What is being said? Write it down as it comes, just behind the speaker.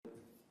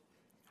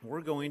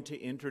we're going to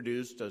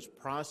introduce Does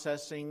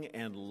Processing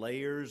and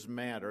Layers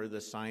Matter? The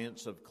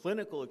Science of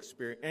Clinical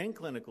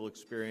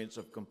Experience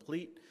of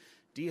Complete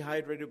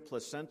Dehydrated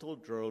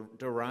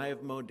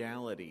Placental-Derived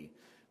Modality.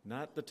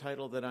 Not the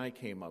title that I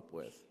came up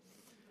with.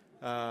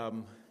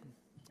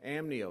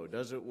 Amnio,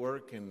 does it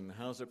work and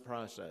how's it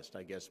processed?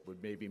 I guess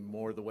would maybe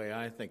more the way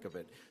I think of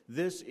it.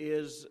 This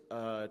is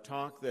a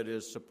talk that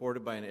is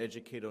supported by an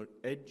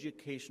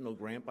educational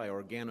grant by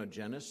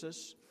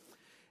Organogenesis.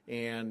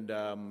 And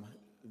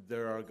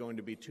there are going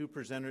to be two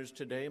presenters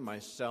today.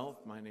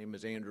 Myself, my name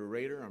is Andrew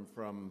Rader. I'm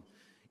from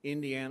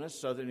Indiana,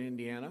 southern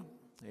Indiana,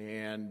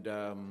 and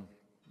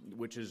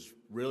which is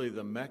really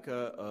the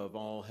mecca of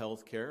all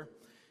healthcare.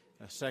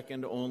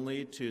 Second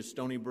only to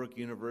Stony Brook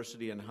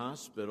University and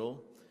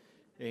Hospital,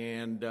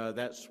 and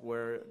that's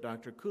where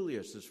Dr.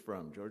 Koullias is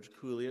from. George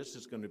Koullias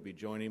is going to be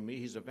joining me.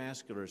 He's a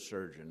vascular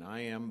surgeon.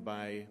 I am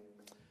by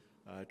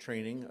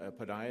training a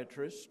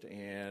podiatrist,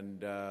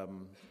 and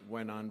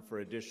went on for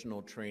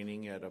additional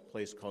training at a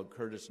place called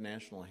Curtis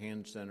National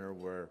Hand Center,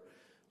 where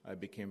I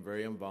became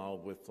very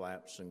involved with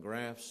flaps and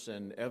grafts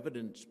and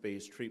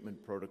evidence-based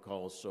treatment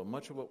protocols. So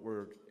much of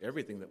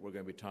everything that we're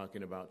going to be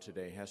talking about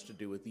today has to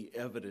do with the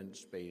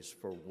evidence base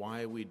for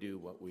why we do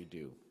what we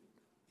do.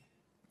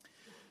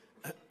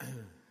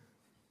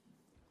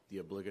 The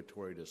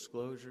obligatory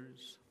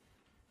disclosures,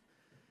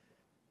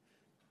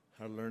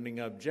 our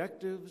learning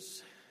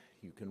objectives.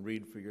 You can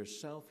read for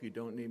yourself. You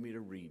don't need me to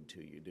read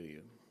to you, do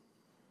you?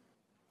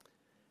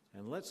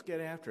 And let's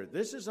get after it.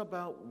 This is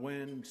about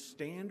when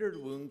standard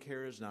wound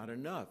care is not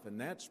enough, and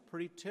that's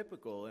pretty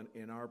typical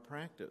in our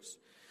practice.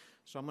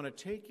 So I'm going to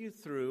take you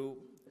through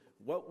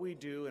what we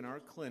do in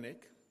our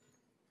clinic,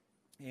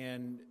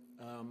 and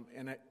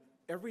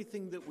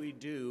everything that we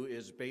do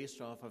is based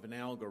off of an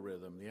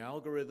algorithm. The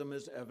algorithm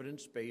is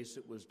evidence-based.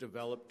 It was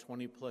developed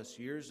 20-plus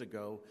years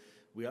ago.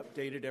 We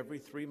update it every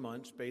 3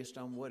 months based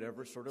on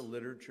whatever sort of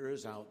literature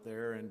is out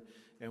there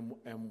and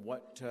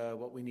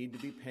what we need to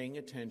be paying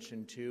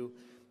attention to.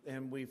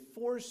 And we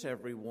force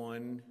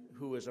everyone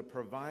who is a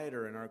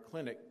provider in our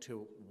clinic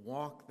to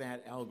walk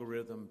that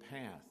algorithm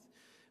path.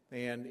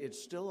 And it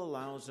still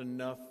allows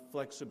enough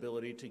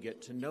flexibility to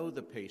get to know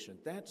the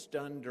patient. That's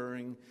done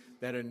during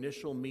that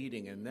initial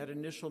meeting, and that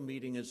initial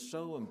meeting is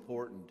so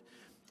important.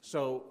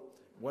 So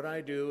what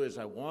I do is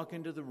I walk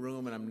into the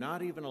room, and I'm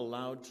not even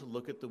allowed to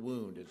look at the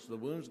wound. The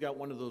wound's got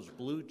one of those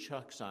blue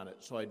chucks on it,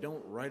 so I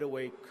don't right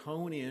away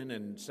cone in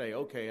and say,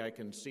 okay, I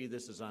can see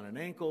this is on an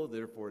ankle,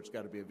 therefore it's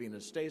got to be a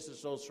venous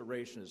stasis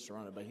ulceration, it's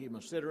surrounded by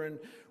hemosiderin.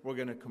 We're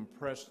going to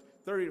compress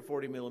 30 to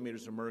 40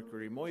 millimeters of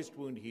mercury, moist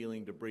wound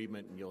healing,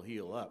 debridement, and you'll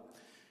heal up.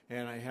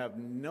 And I have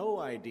no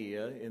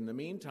idea in the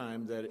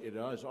meantime that it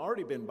has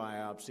already been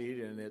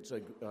biopsied and it's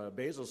a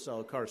basal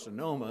cell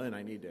carcinoma, and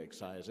I need to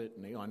excise it,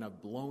 and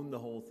I've blown the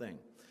whole thing.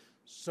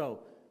 So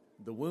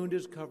the wound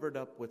is covered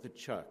up with a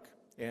chuck,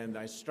 and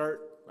I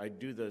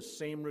do the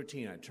same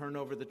routine. I turn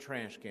over the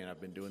trash can. I've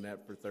been doing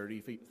that for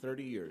 30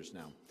 years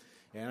now.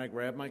 And I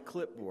grab my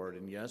clipboard,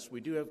 and yes,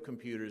 we do have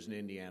computers in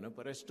Indiana,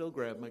 but I still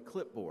grab my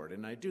clipboard,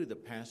 and I do the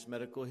past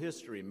medical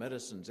history,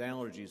 medicines,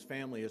 allergies,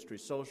 family history,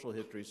 social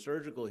history,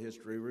 surgical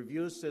history,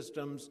 review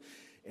systems,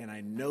 and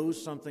I know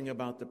something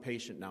about the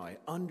patient now. I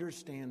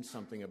understand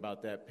something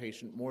about that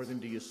patient more than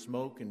do you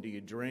smoke and do you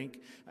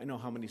drink. I know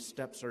how many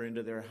steps are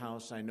into their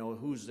house. I know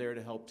who's there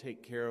to help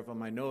take care of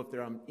them. I know if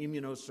they're on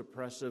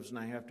immunosuppressives and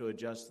I have to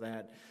adjust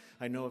that.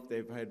 I know if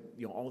they've had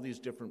all these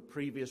different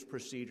previous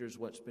procedures,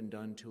 what's been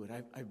done to it.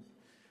 I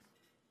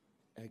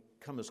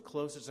come as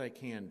close as I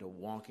can to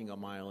walking a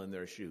mile in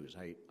their shoes.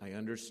 I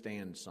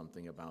understand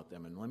something about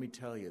them. And let me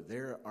tell you,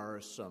 there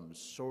are some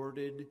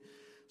sordid,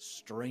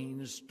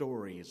 strange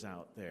stories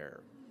out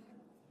there.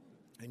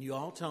 And you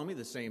all tell me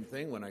the same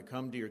thing when I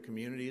come to your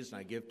communities and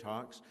I give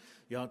talks.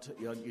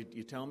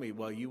 You tell me,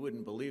 well, you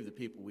wouldn't believe the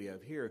people we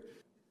have here.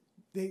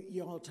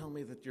 You all tell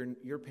me that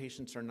your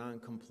patients are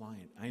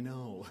non-compliant. I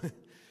know.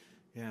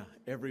 Yeah,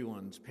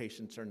 everyone's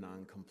patients are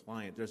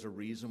non-compliant. There's a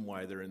reason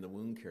why they're in the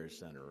wound care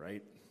center,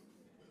 right?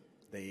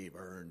 They've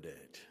earned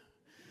it.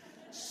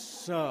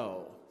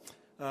 So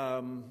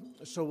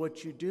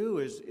what you do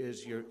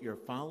is you're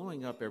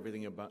following up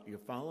everything about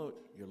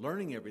you're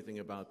learning everything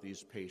about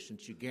these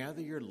patients. You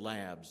gather your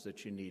labs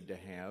that you need to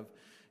have,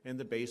 and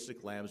the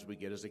basic labs we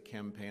get is a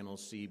chem panel,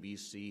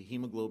 CBC,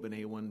 hemoglobin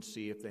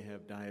A1C if they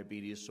have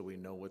diabetes, so we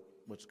know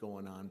what's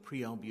going on,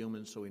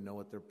 prealbumin, so we know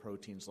what their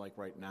protein's like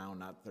right now,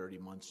 not 30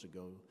 months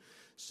ago.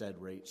 SED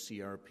rate,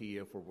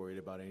 CRP, if we're worried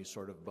about any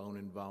sort of bone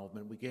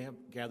involvement. We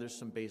gather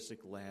some basic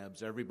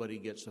labs. Everybody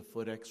gets a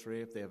foot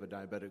x-ray if they have a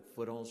diabetic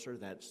foot ulcer.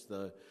 That's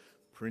the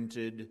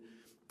printed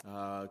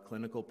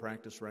clinical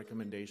practice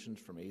recommendations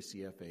from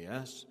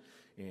ACFAS.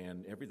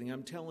 And everything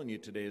I'm telling you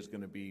today is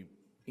going to be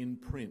in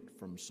print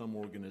from some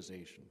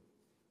organization.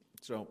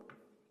 So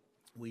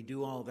we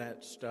do all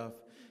that stuff,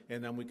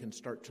 and then we can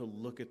start to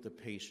look at the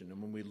patient.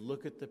 And when we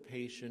look at the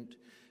patient,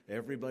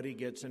 everybody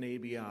gets an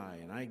ABI,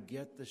 and I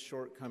get the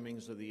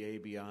shortcomings of the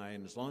ABI,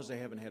 and as long as they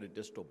haven't had a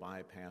distal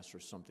bypass or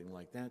something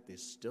like that, they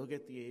still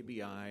get the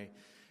ABI,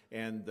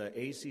 And the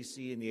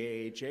ACC and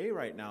the AHA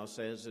right now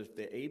says if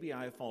the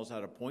ABI falls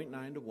out of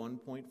 0.9 to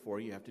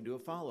 1.4, you have to do a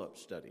follow-up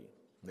study.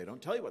 They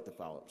don't tell you what the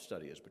follow-up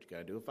study is, but you got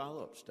to do a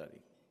follow-up study.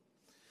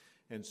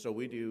 And so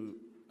we do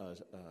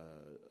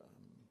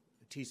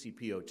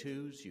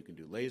TCPO2s, you can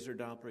do laser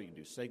Doppler, you can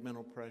do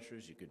segmental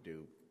pressures, you could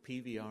do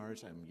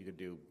PVRs, you could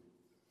do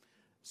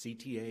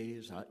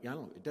CTAs.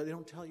 They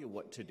don't tell you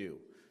what to do.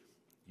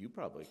 You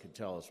probably could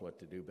tell us what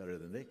to do better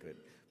than they could.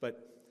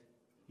 But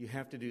you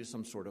have to do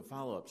some sort of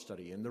follow-up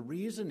study. And the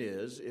reason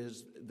is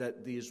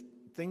that these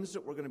things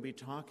that we're going to be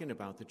talking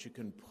about that you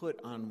can put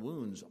on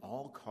wounds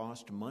all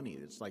cost money.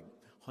 It's like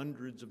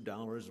hundreds of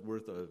dollars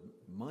worth of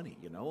money,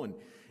 you know.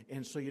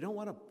 And so you don't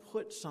want to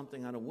put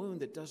something on a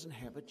wound that doesn't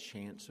have a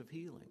chance of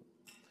healing.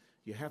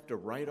 You have to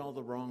right all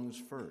the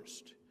wrongs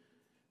first.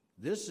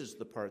 This is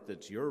the part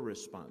that's your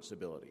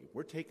responsibility.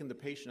 We're taking the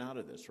patient out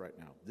of this right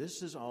now.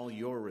 This is all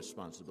your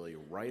responsibility.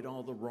 Right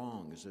all the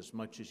wrongs as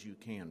much as you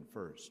can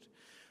first.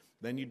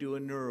 Then you do a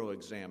neuro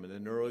exam. And the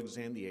neuro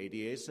exam, the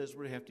ADA says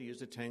we have to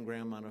use a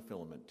 10-gram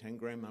monofilament.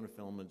 10-gram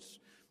monofilament's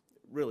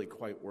really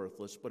quite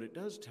worthless, but it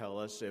does tell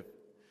us if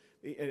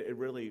it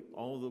really,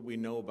 all that we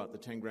know about the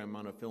 10-gram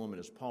monofilament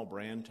is Paul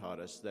Brand taught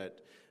us that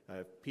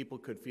if people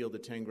could feel the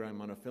 10-gram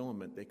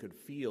monofilament, they could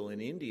feel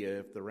in India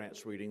if the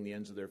rats were eating the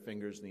ends of their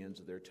fingers and the ends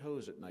of their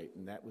toes at night,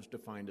 and that was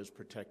defined as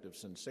protective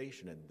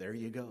sensation. And there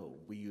you go.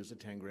 We use a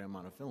 10-gram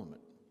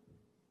monofilament.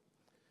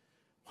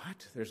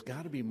 What? There's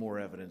got to be more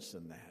evidence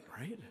than that,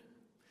 right?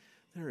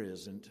 There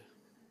isn't.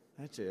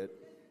 That's it.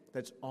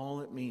 That's all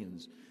it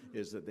means,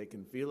 is that they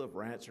can feel if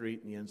rats are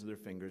eating the ends of their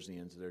fingers and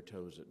the ends of their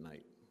toes at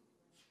night.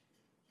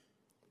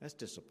 That's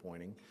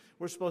disappointing.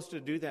 We're supposed to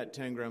do that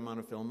 10-gram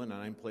monofilament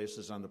 9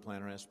 places on the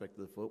plantar aspect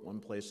of the foot, 1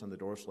 place on the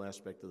dorsal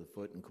aspect of the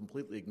foot, and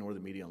completely ignore the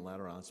medial and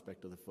lateral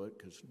aspect of the foot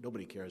because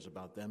nobody cares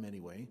about them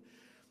anyway.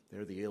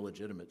 They're the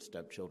illegitimate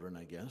stepchildren,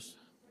 I guess.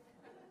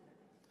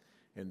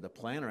 And the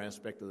plantar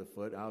aspect of the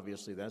foot,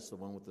 obviously that's the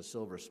one with the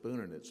silver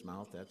spoon in its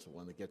mouth. That's the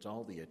one that gets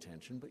all the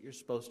attention, but you're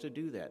supposed to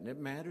do that. And it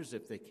matters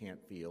if they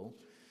can't feel,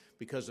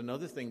 because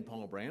another thing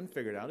Paul Brand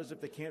figured out is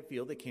if they can't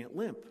feel, they can't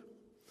limp.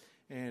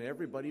 And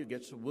everybody who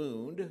gets a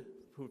wound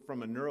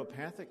from a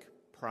neuropathic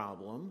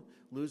problem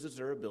loses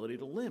their ability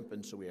to limp,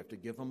 and so we have to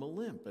give them a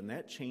limp. And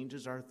that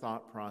changes our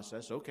thought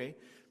process. Okay,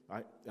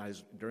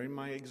 during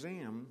my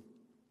exam,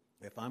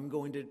 if I'm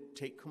going to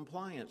take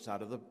compliance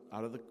out of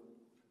the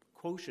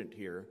quotient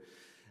here,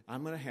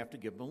 I'm going to have to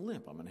give them a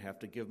limp. I'm going to have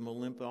to give them a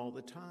limp all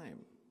the time.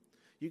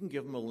 You can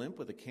give them a limp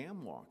with a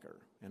cam walker.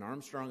 And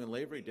Armstrong and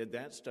Lavery did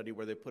that study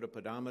where they put a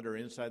pedometer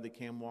inside the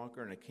cam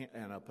walker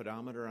and a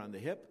pedometer on the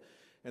hip,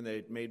 and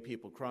they made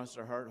people cross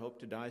their heart, hope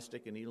to die,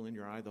 stick a needle in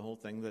your eye, the whole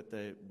thing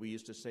that we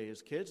used to say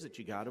as kids, that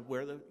you got to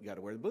wear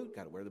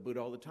the boot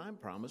all the time,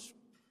 promise.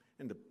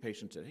 And the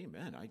patient said, hey,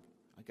 man, I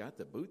got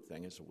the boot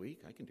thing. It's a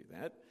week. I can do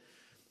that.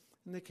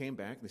 And they came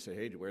back and they said,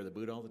 hey, do you wear the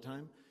boot all the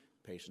time?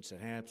 Patient said,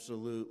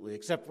 absolutely,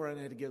 except for I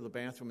had to go to the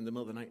bathroom in the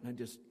middle of the night,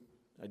 and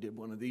I did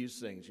one of these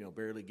things,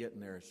 barely getting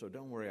there. So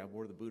don't worry, I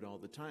wore the boot all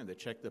the time. They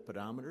checked the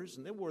pedometers,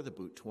 and they wore the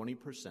boot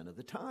 20% of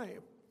the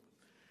time.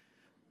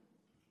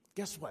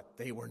 Guess what?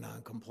 They were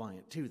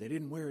non-compliant, too. They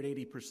didn't wear it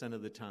 80%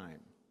 of the time.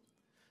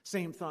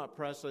 Same thought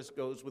process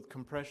goes with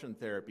compression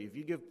therapy. If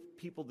you give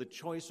people the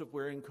choice of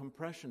wearing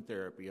compression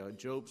therapy,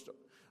 Job's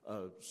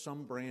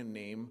some brand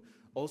name,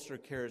 Ulcer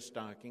Care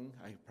stocking,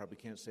 I probably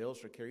can't say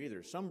Ulcer Care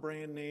either, some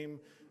brand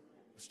name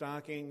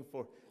stocking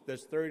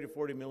that's 30 to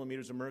 40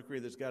 millimeters of mercury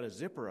that's got a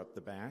zipper up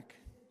the back,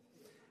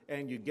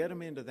 and you get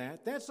them into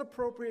that, that's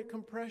appropriate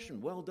compression.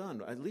 Well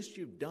done. At least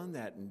you've done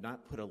that and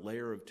not put a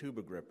layer of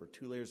tuba grip or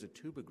 2 layers of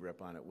tuba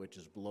grip on it, which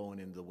is blowing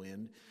into the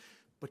wind,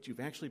 but you've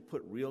actually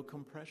put real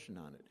compression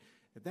on it.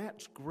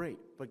 That's great.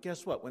 But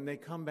guess what? When they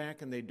come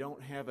back and they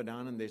don't have it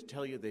on and they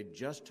tell you they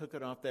just took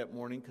it off that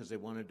morning because they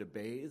wanted to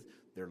bathe,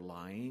 they're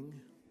lying.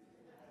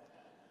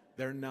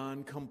 They're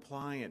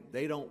non-compliant.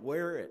 They don't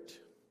wear it.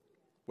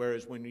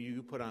 Whereas when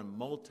you put on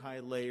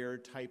multi-layer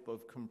type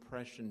of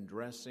compression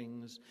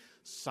dressings,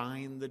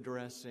 sign the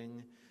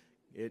dressing,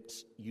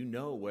 you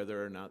know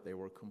whether or not they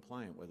were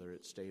compliant, whether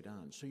it stayed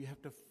on. So you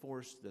have to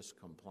force this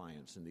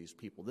compliance in these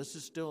people. This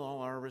is still all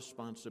our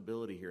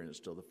responsibility here, and it's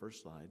still the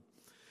first slide.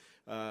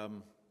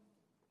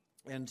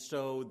 And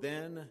so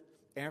then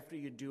after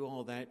you do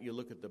all that, you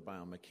look at the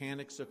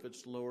biomechanics if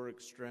it's lower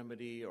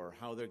extremity or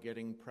how they're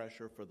getting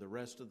pressure for the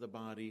rest of the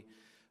body.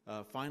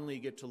 Finally,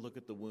 you get to look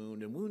at the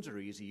wound, and wounds are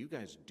easy. You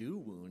guys do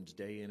wounds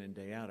day in and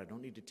day out. I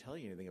don't need to tell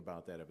you anything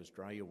about that. If it's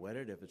dry, you wet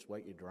it. If it's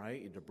wet, you dry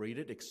it. You debride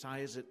it,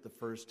 excise it the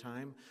first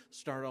time,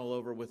 start all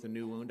over with a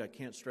new wound. I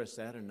can't stress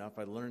that enough.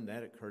 I learned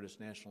that at Curtis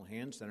National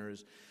Hand Center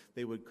is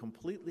they would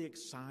completely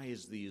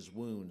excise these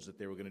wounds that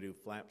they were going to do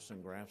flaps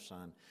and grafts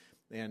on.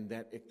 And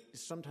that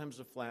sometimes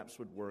the flaps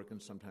would work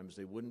and sometimes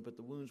they wouldn't, but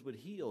the wounds would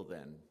heal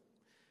then.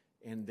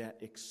 And that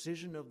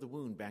excision of the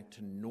wound back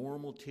to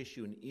normal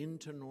tissue and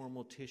into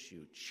normal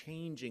tissue,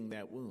 changing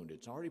that wound.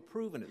 It's already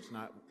proven it's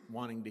not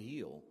wanting to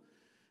heal.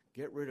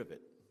 Get rid of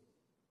it.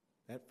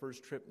 That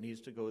first trip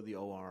needs to go to the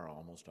OR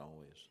almost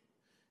always,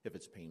 if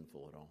it's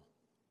painful at all.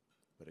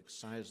 But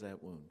excise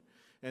that wound.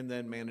 And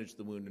then manage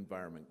the wound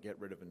environment, get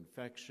rid of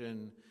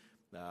infection,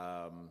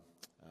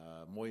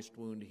 moist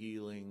wound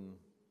healing,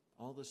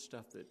 all the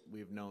stuff that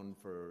we've known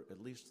for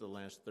at least the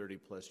last 30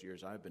 plus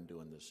years I've been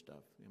doing this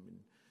stuff. I mean,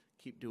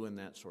 keep doing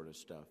that sort of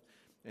stuff.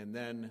 And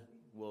then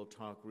we'll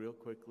talk real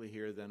quickly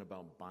here then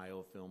about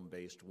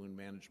biofilm-based wound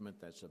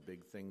management. That's a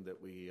big thing that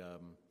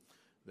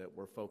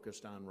we're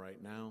focused on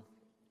right now.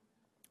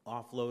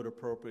 Offload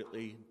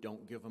appropriately.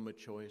 Don't give them a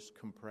choice.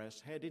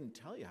 Compress. Hey, I didn't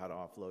tell you how to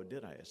offload,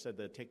 did I? I said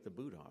to take the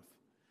boot off.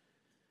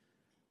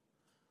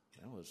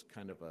 That was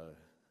kind of a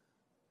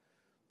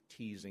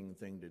teasing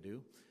thing to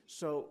do.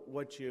 So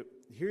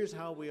here's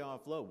how we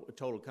offload.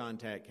 Total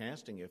contact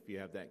casting, if you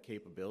have that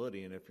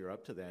capability and if you're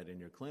up to that in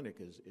your clinic,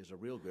 is a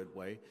real good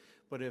way.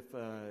 But if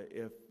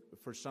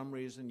for some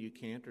reason you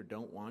can't or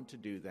don't want to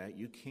do that,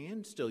 you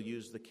can still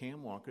use the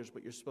cam walkers,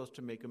 but you're supposed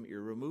to make them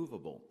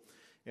irremovable.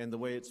 And the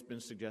way it's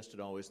been suggested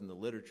always in the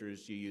literature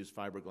is you use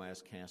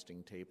fiberglass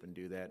casting tape and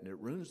do that, and it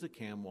ruins the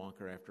cam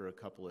walker after a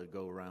couple of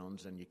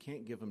go-rounds, and you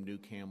can't give them new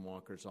cam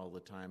walkers all the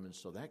time. And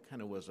so that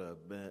kind of was a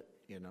bit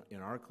in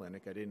our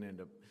clinic. I didn't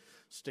end up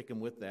sticking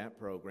with that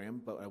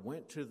program, but I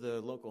went to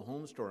the local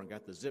home store and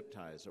got the zip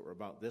ties that were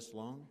about this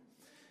long.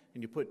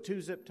 And you put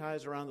 2 zip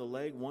ties around the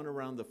leg, 1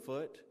 around the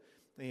foot,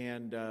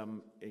 and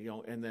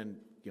and then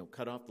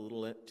cut off the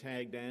little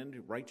tagged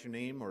end, write your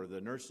name or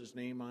the nurse's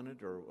name on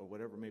it or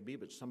whatever it may be,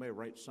 but somebody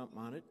writes something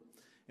on it.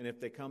 And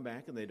if they come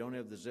back and they don't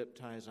have the zip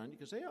ties on, you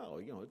can say,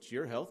 it's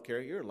your health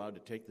care. You're allowed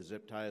to take the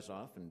zip ties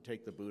off and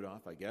take the boot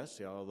off, I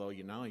guess, although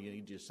now you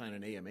need to sign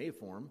an AMA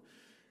form.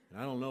 And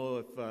I don't know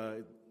if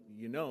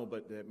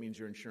but that means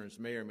your insurance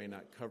may or may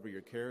not cover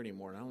your care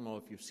anymore. And I don't know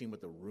if you've seen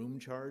what the room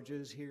charge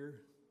is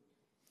here.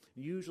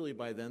 Usually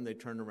by then they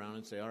turn around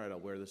and say, all right, I'll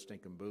wear the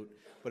stinking boot.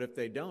 But if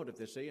they don't, if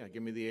they say, yeah,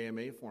 give me the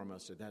AMA form, I'll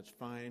say, that's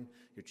fine.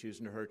 You're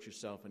choosing to hurt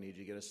yourself. I need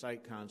you to get a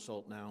site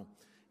consult now.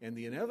 And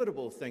the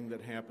inevitable thing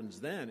that happens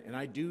then, and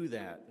I do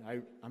that,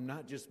 I'm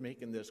not just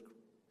making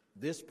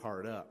this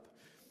part up.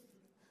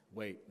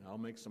 Wait, I'll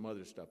make some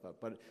other stuff up.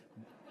 But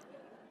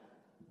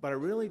I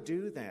really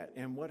do that.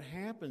 And what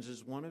happens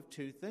is one of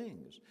 2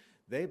 things.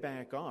 They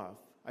back off.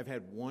 I've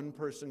had one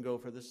person go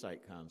for the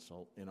site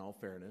consult, in all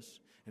fairness,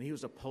 and he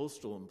was a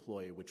postal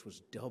employee, which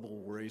was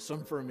double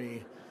worrisome for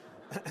me.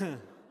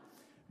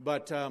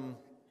 But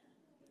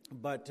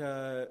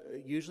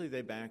usually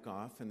they back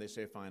off and they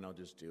say, fine, I'll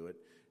just do it.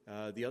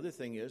 The other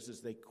thing is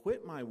they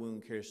quit my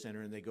wound care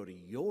center and they go to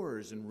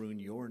yours and ruin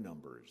your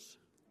numbers.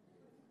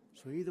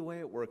 So either way,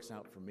 it works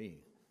out for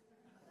me,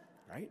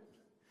 right?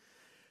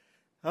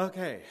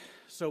 Okay,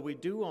 so we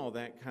do all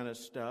that kind of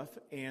stuff,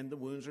 and the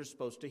wounds are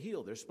supposed to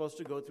heal. They're supposed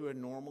to go through a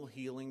normal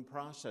healing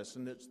process,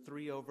 and it's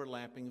 3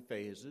 overlapping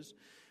phases.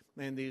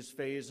 And these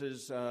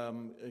phases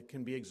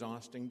can be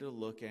exhausting to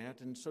look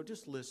at, and so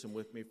just listen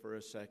with me for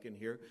a second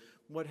here.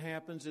 What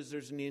happens is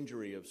there's an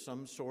injury of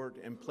some sort,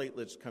 and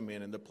platelets come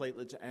in, and the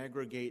platelets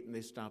aggregate, and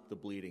they stop the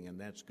bleeding, and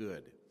that's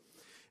good.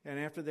 And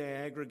after they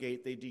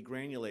aggregate, they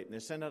degranulate, and they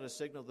send out a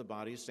signal to the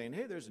body saying,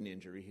 hey, there's an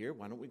injury here.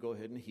 Why don't we go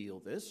ahead and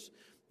heal this?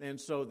 And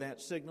so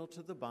that signal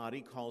to the body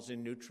calls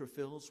in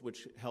neutrophils,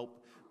 which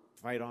help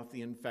fight off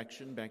the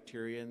infection,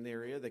 bacteria in the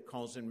area. That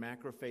calls in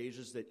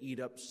macrophages that eat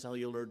up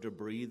cellular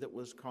debris that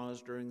was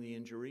caused during the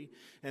injury.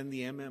 And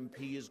the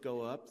MMPs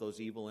go up,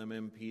 those evil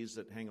MMPs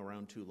that hang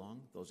around too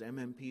long. Those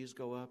MMPs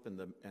go up, and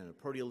the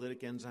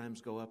proteolytic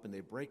enzymes go up, and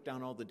they break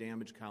down all the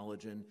damaged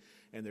collagen,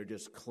 and they're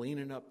just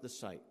cleaning up the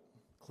site.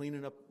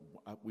 Cleaning up,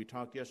 we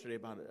talked yesterday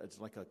about it, it's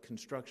like a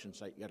construction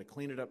site. You got to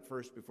clean it up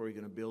first before you're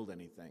going to build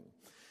anything.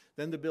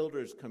 Then the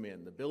builders come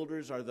in. The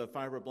builders are the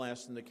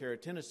fibroblasts and the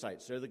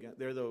keratinocytes.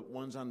 They're the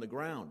ones on the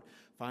ground.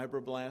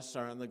 Fibroblasts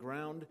are on the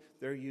ground.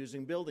 They're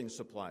using building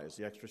supplies,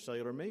 the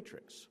extracellular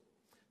matrix.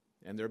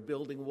 And they're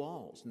building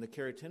walls. And the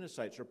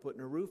keratinocytes are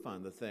putting a roof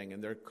on the thing.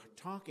 And they're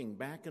talking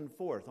back and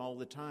forth all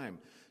the time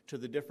to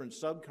the different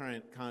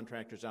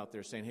subcontractors out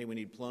there saying, hey, we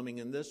need plumbing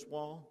in this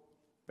wall,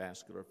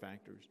 vascular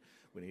factors.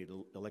 We need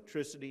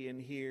electricity in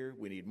here.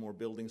 We need more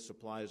building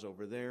supplies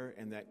over there.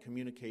 And that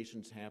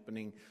communication's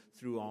happening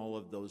through all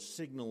of those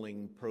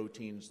signaling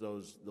proteins,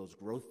 those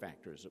growth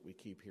factors that we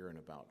keep hearing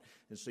about.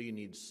 And so you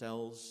need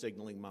cells,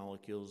 signaling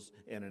molecules,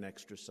 and an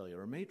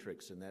extracellular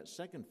matrix in that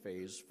second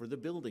phase for the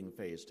building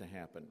phase to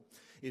happen.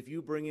 If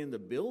you bring in the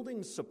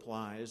building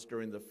supplies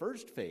during the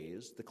first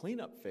phase, the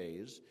cleanup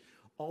phase,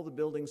 all the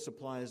building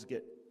supplies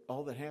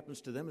all that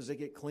happens to them is they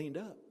get cleaned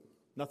up.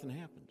 Nothing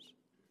happens.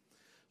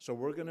 So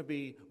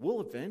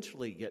we'll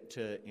eventually get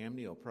to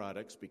amnio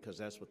products because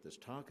that's what this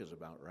talk is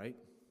about, right?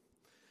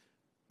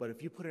 But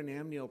if you put an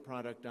amnio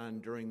product on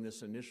during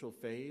this initial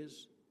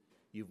phase,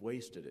 you've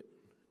wasted it.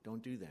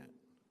 Don't do that.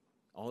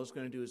 All it's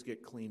going to do is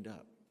get cleaned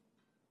up.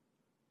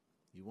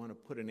 You want to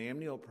put an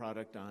amnio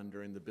product on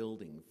during the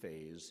building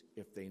phase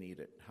if they need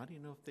it. How do you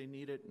know if they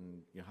need it,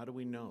 and how do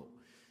we know?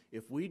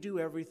 If we do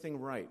everything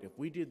right, if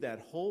we did that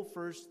whole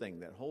first thing,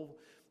 that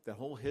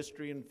whole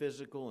history and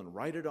physical, and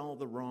righted all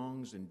the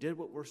wrongs and did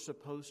what we're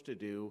supposed to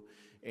do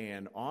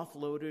and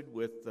offloaded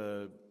with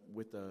a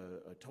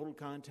total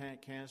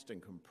contact cast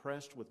and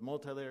compressed with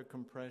multi-layer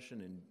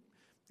compression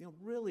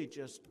really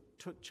just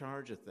took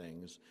charge of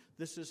things.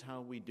 This is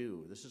how we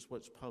do. This is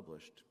what's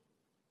published.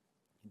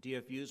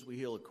 DFUs, we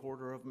heal a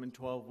quarter of them in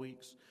 12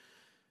 weeks,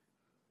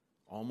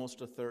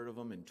 almost a third of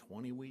them in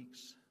 20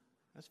 weeks.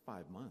 That's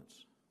 5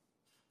 months.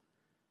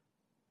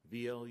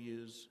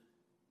 VLUs,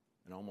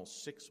 in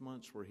almost 6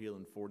 months, we're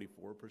healing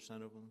 44%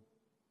 of them.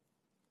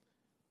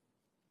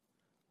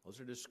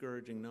 Those are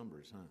discouraging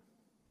numbers, huh?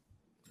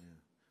 Yeah.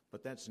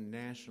 But that's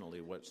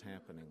nationally what's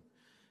happening.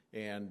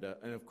 And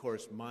of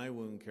course, my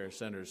wound care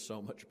center is so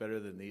much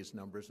better than these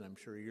numbers, and I'm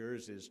sure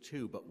yours is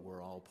too, but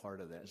we're all part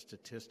of that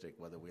statistic,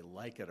 whether we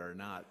like it or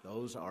not.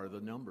 Those are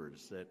the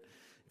numbers that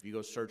if you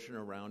go searching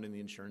around in the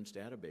insurance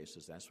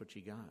databases, that's what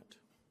you got,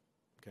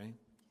 okay?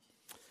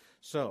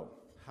 So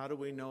how do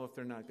we know if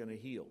they're not going to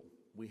heal?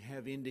 We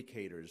have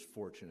indicators,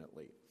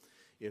 fortunately.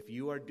 If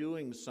you are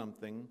doing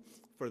something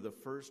for the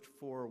first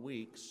 4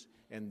 weeks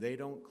and they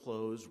don't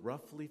close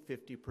roughly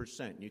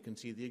 50%, you can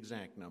see the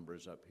exact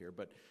numbers up here,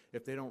 but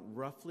if they don't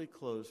roughly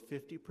close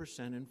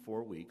 50% in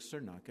 4 weeks,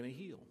 they're not going to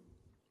heal.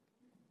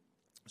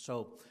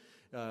 So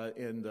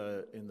in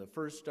the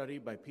first study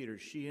by Peter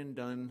Sheehan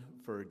done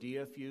for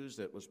DFUs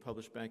that was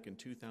published back in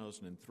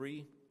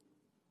 2003,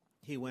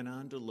 he went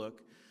on to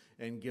look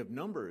and give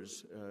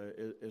numbers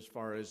as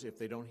far as if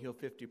they don't heal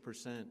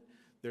 50%,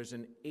 there's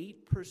an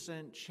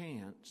 8%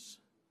 chance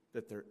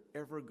that they're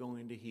ever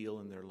going to heal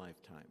in their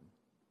lifetime,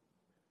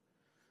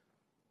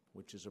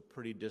 which is a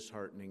pretty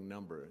disheartening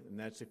number. And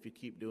that's if you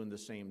keep doing the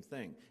same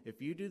thing.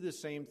 If you do the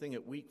same thing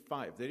at week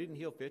 5, they didn't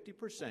heal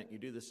 50%, you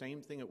do the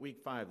same thing at week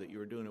 5 that you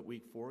were doing at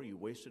week 4, you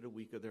wasted a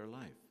week of their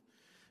life.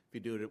 If you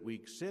do it at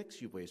week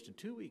 6, you've wasted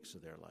 2 weeks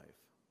of their life.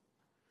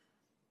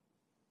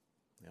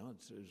 You know,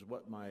 it's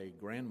what my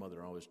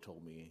grandmother always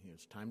told me.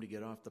 It's time to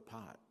get off the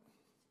pot.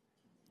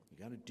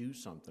 You got to do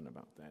something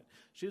about that.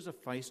 She was a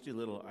feisty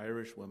little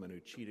Irish woman who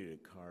cheated at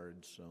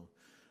cards, so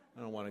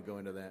I don't want to go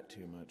into that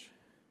too much.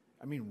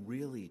 I mean,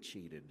 really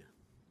cheated.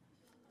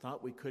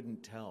 Thought we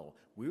couldn't tell.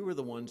 We were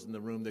the ones in the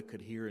room that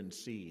could hear and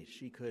see.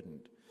 She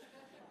couldn't.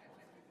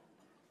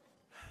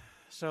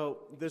 So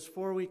this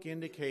 4-week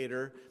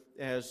indicator,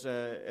 as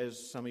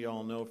some of you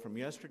all know from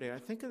yesterday, I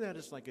think of that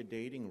as like a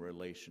dating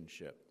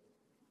relationship.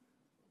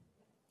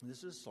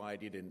 This is a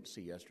slide you didn't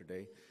see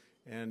yesterday.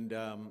 And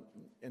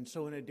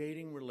so in a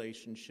dating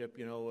relationship,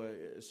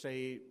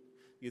 say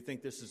you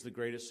think this is the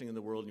greatest thing in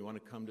the world and you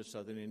want to come to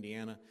Southern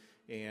Indiana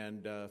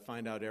and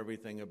find out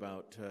everything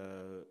about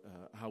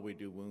how we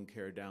do wound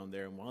care down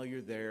there. And while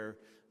you're there,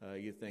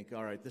 you think,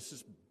 all right, this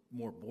is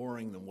more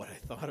boring than what I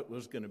thought it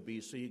was going to be.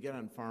 So you get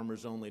on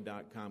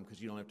farmersonly.com because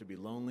you don't have to be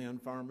lonely on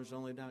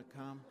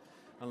farmersonly.com.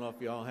 I don't know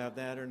if you all have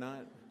that or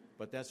not,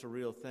 but that's a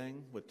real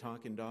thing with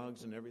talking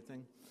dogs and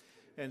everything.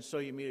 And so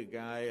you meet a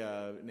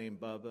guy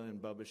named Bubba,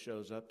 and Bubba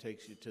shows up,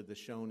 takes you to the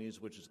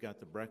Shoney's, which has got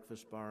the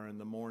breakfast bar in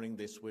the morning.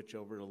 They switch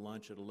over to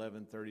lunch at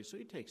 11:30, so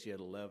he takes you at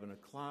 11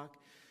 o'clock,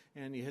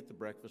 and you hit the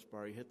breakfast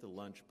bar, you hit the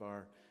lunch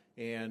bar,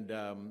 and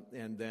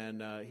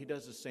then he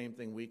does the same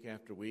thing week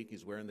after week.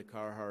 He's wearing the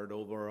Carhartt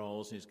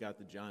overalls, and he's got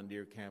the John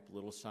Deere cap a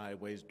little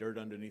sideways, dirt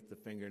underneath the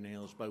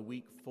fingernails. By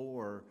week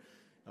 4,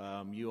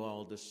 you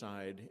all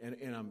decide,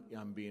 and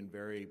I'm being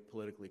very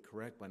politically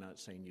correct by not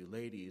saying you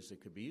ladies.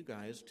 It could be you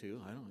guys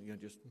too. I don't know,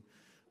 just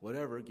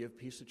whatever, give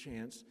peace a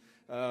chance.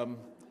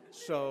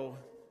 So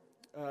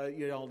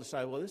you all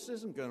decide, well, this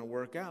isn't going to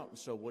work out. And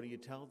so what do you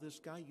tell this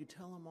guy? You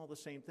tell him all the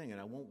same thing.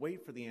 And I won't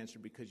wait for the answer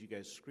because you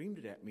guys screamed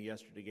it at me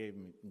yesterday,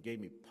 gave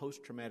me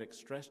post-traumatic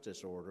stress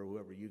disorder,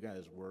 whoever you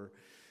guys were.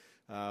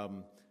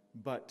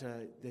 But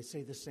they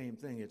say the same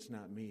thing. It's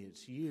not me,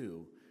 it's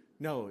you.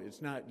 No,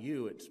 it's not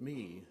you, it's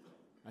me.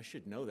 I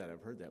should know that.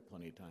 I've heard that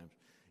plenty of times.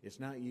 It's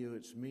not you,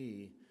 it's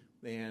me.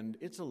 And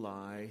it's a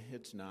lie.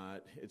 It's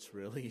not. It's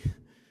really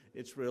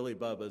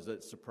Bubba's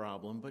that's the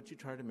problem, but you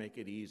try to make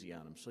it easy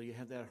on him. So you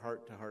have that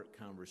heart-to-heart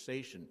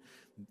conversation.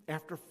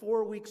 After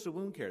 4 weeks of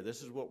wound care,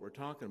 this is what we're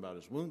talking about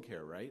is wound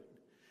care, right?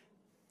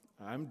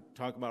 I'm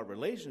talking about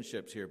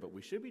relationships here, but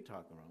we should be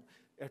talking about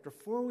after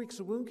 4 weeks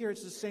of wound care,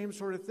 it's the same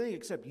sort of thing,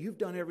 except you've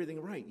done everything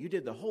right. You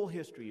did the whole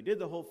history. You did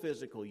the whole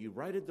physical. You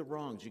righted the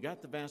wrongs. You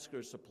got the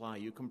vascular supply.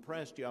 You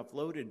compressed. You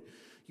offloaded.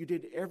 You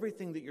did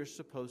everything that you're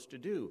supposed to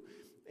do.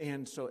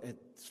 And so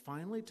it's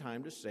finally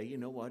time to say, you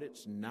know what?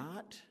 It's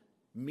not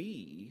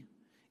me.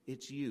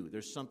 It's you.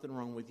 There's something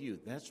wrong with you.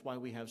 That's why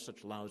we have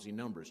such lousy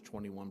numbers,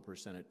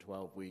 21% at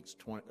 12 weeks,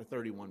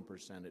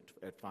 31%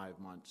 at 5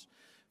 months,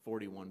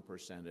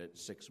 41% at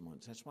 6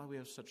 months. That's why we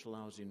have such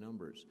lousy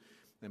numbers.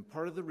 And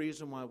part of the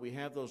reason why we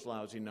have those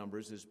lousy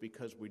numbers is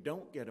because we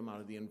don't get them out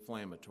of the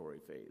inflammatory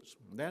phase.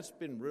 That's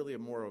been really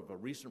more of a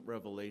recent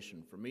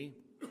revelation for me.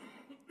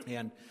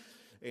 And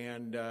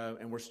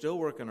we're still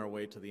working our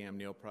way to the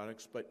amnio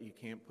products, but you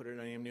can't put an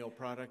amnio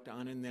product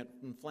on in that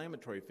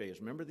inflammatory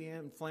phase. Remember, the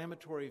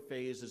inflammatory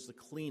phase is the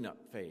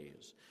cleanup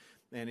phase.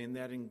 And in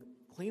that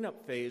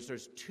cleanup phase,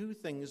 there's 2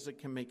 things that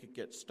can make it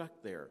get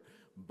stuck there.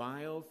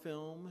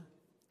 Biofilm,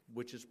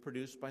 which is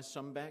produced by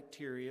some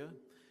bacteria,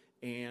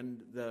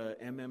 and the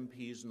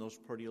MMPs and those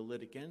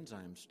proteolytic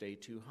enzymes stay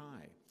too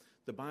high.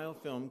 The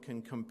biofilm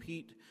can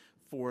compete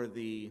for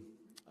the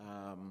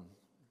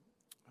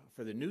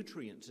for the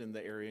nutrients in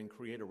the area and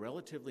create a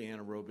relatively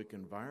anaerobic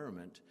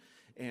environment.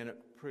 And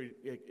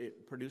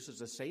it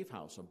produces a safe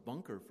house, a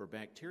bunker for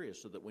bacteria,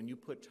 so that when you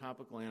put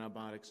topical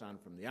antibiotics on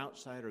from the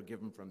outside or give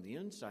them from the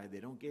inside,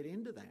 they don't get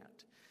into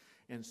that.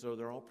 And so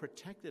they're all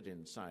protected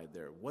inside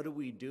there. What do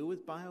we do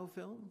with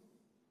biofilm?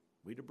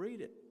 We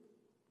debride it.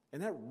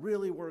 And that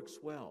really works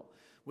well.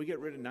 We get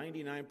rid of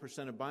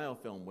 99% of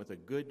biofilm with a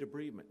good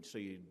debridement. So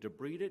you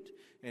debride it,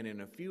 and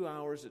in a few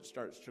hours it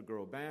starts to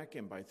grow back,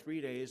 and by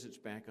 3 days it's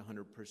back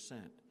 100%.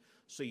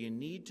 So you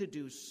need to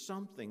do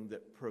something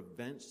that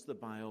prevents the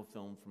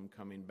biofilm from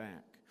coming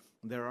back.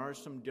 There are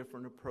some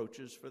different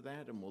approaches for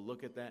that, and we'll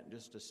look at that in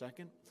just a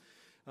second.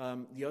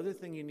 The other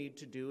thing you need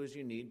to do is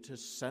you need to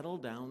settle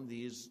down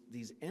these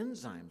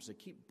enzymes that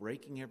keep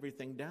breaking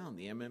everything down,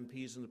 the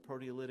MMPs and the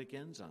proteolytic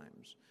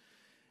enzymes.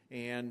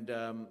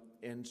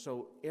 And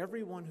so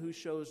everyone who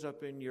shows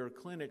up in your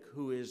clinic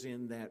who is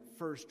in that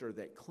first or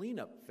that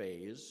cleanup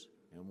phase,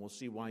 and we'll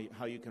see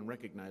how you can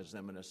recognize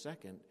them in a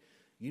second,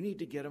 you need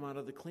to get them out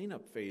of the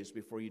cleanup phase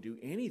before you do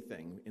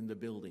anything in the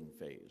building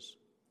phase.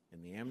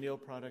 In the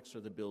amnio products or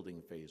the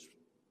building phase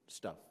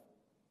stuff,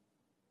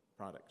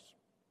 products,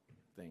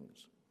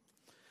 things.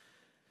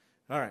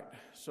 All right,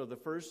 so the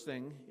first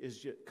thing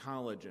is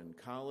collagen.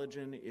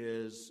 Collagen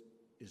is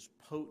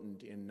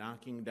potent in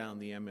knocking down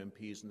the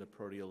MMPs and the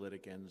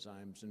proteolytic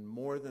enzymes. And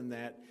more than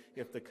that,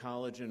 if the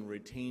collagen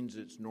retains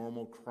its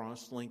normal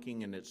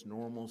cross-linking and its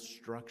normal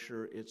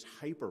structure, it's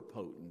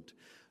hyperpotent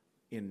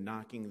in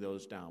knocking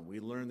those down. We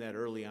learned that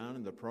early on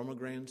in the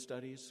Promogran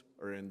studies,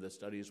 or in the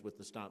studies with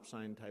the stop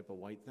sign type of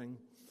white thing.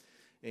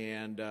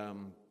 And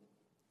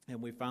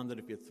we found that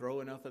if you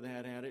throw enough of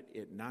that at it,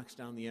 it knocks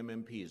down the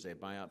MMPs. They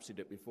biopsied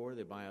it before,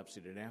 they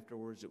biopsied it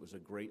afterwards. It was a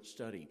great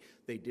study.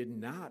 They did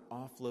not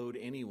offload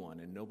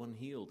anyone, and no one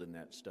healed in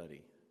that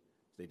study.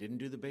 They didn't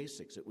do the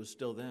basics. It was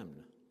still them.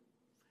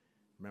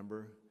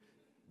 Remember,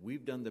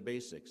 we've done the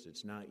basics.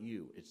 It's not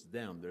you. It's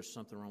them. There's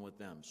something wrong with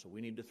them. So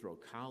we need to throw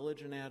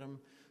collagen at them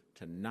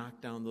to knock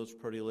down those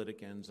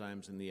proteolytic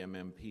enzymes and the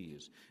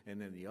MMPs.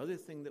 And then the other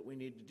thing that we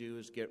need to do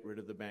is get rid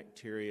of the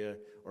bacteria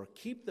or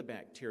keep the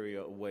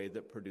bacteria away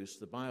that produce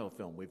the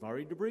biofilm. We've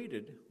already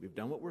debrided. We've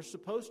done what we're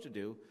supposed to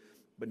do,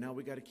 but now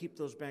we got to keep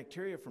those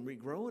bacteria from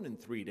regrowing in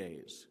 3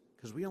 days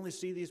because we only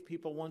see these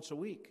people once a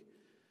week.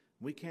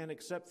 We can't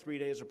accept 3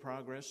 days of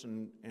progress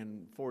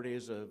and 4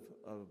 days of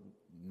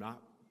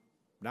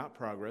not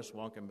progress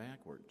walking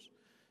backwards.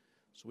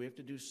 So we have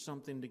to do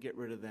something to get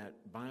rid of that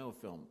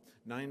biofilm.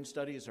 9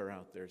 studies are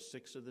out there.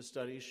 6 of the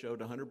studies showed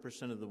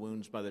 100% of the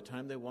wounds by the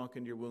time they walk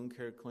into your wound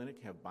care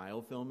clinic have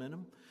biofilm in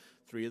them.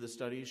 3 of the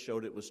studies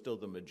showed it was still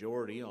the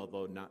majority,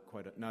 although not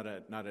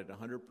at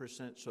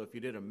 100%. So if you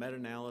did a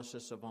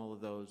meta-analysis of all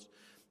of those,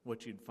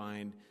 what you'd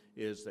find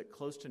is that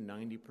close to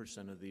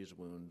 90% of these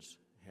wounds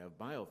have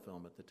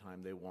biofilm at the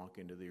time they walk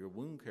into your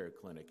wound care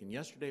clinic. And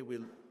yesterday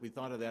we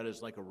thought of that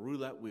as like a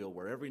roulette wheel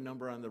where every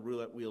number on the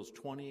roulette wheel is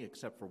 20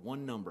 except for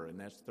one number, and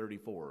that's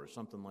 34 or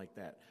something like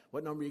that.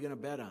 What number are you going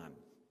to bet on?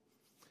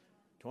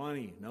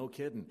 20, no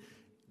kidding.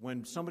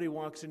 When somebody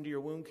walks into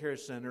your wound care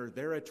center,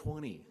 they're at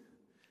 20.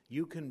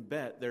 You can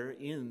bet they're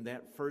in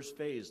that first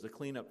phase, the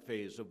cleanup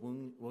phase of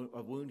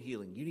wound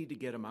healing. You need to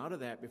get them out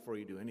of that before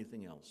you do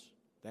anything else.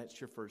 That's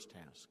your first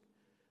task.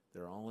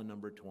 They're all in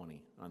number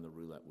 20 on the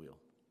roulette wheel.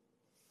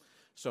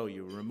 So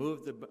you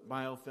remove the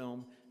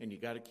biofilm, and you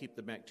got to keep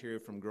the bacteria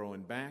from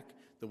growing back.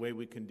 The way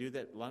we can do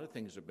that, a lot of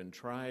things have been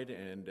tried,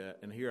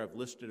 and here I've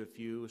listed a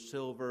few: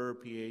 silver,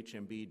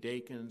 PHMB,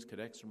 Dakins,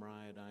 cadexamar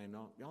iodine,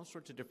 all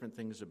sorts of different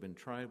things have been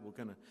tried. We're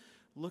going to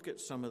look at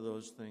some of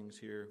those things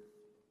here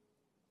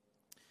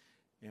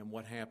and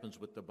what happens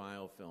with the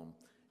biofilm.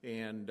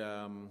 And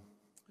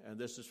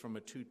this is from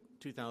a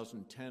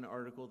 2010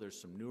 article.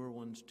 There's some newer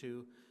ones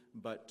too.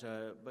 But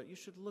you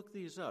should look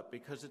these up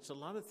because it's a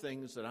lot of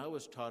things that I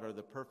was taught are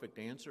the perfect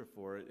answer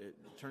for it.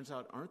 It turns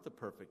out aren't the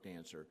perfect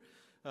answer.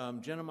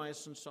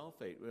 Gentamicin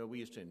sulfate, we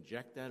used to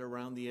inject that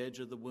around the edge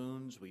of the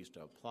wounds. We used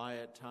to apply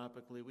it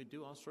topically. We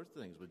do all sorts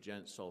of things with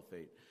gent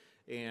sulfate.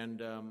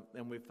 And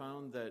we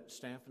found that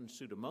staph and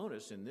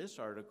Pseudomonas in this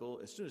article,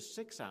 as soon as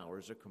 6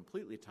 hours, are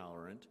completely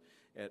tolerant.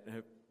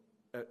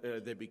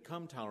 They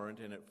become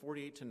tolerant, and at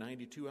 48 to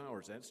 92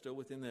 hours, that's still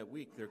within that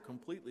week, they're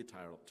completely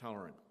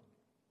tolerant.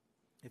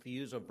 If you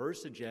use a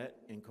Versajet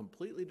and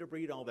completely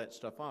debride all that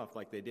stuff off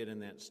like they did in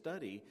that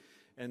study,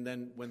 and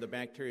then when the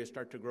bacteria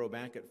start to grow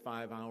back at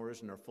 5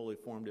 hours and are fully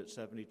formed at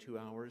 72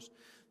 hours,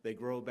 they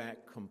grow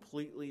back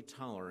completely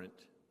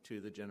tolerant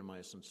to the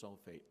gentamicin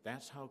sulfate.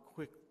 That's how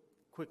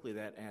quickly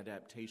that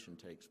adaptation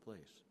takes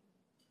place.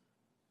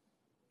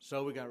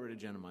 So we got rid of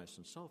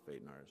gentamicin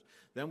sulfate in ours.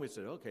 Then we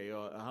said, okay,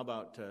 how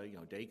about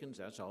Dakins?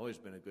 That's always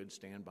been a good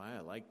standby. I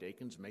like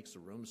Dakins. Makes the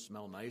room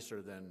smell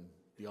nicer than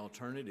the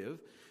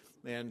alternative.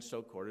 And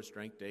so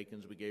quarter-strength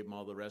Dakins, we gave them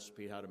all the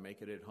recipe how to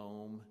make it at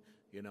home.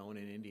 And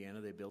in Indiana,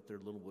 they built their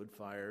little wood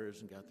fires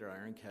and got their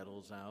iron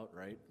kettles out,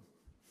 right?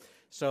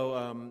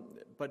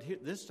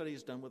 This study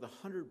is done with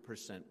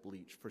 100%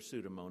 bleach for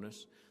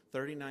Pseudomonas.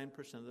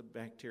 39% of the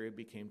bacteria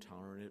became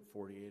tolerant at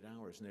 48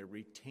 hours, and they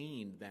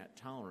retained that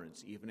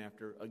tolerance even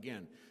after,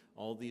 again,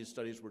 all these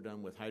studies were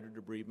done with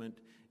hydrodebridement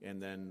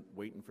and then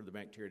waiting for the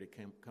bacteria to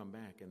come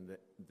back, and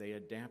they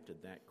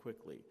adapted that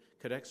quickly.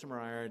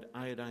 Cadexamer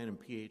iodine and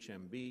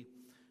PHMB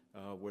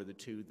were the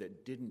two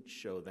that didn't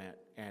show that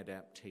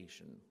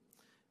adaptation.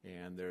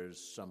 And there's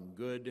some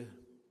good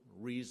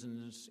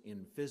reasons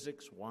in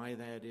physics why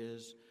that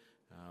is,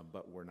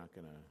 but we're not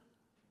going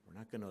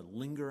to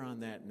linger on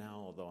that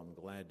now, although I'm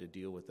glad to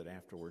deal with it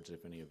afterwards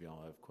if any of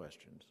y'all have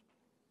questions.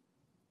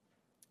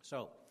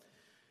 So,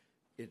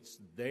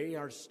 they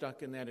are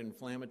stuck in that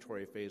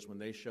inflammatory phase when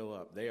they show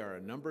up. They are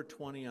a number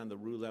 20 on the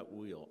roulette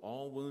wheel.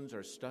 All wounds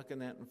are stuck in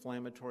that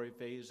inflammatory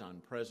phase.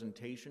 On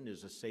presentation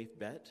is a safe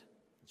bet.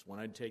 It's one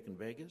I'd take in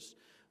Vegas.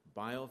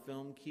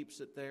 Biofilm keeps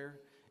it there,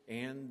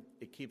 and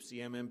it keeps the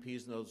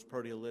MMPs and those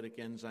proteolytic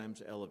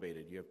enzymes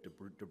elevated. You have to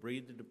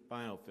debride the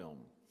biofilm,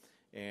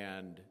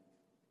 and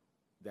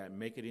that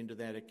make it into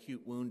that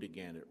acute wound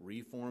again. It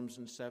reforms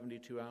in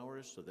 72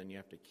 hours, so then you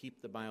have to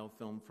keep the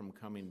biofilm from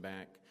coming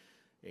back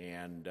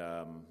and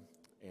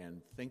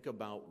think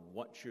about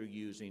what you're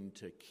using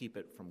to keep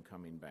it from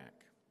coming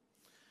back.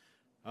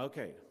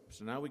 Okay,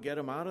 so now we get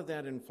them out of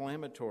that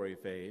inflammatory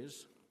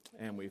phase,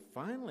 and we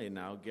finally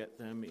now get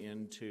them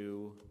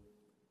into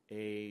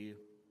a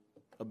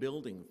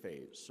building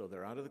phase. So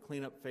they're out of the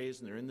cleanup phase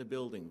and they're in the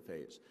building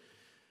phase.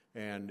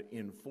 And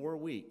in 4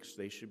 weeks,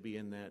 they should be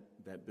in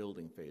that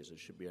building phase. It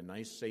should be a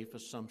nice, safe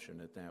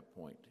assumption at that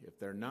point. If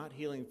they're not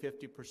healing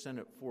 50%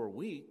 at 4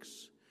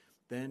 weeks,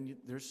 then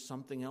there's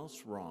something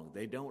else wrong.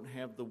 They don't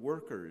have the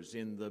workers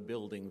in the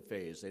building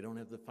phase. They don't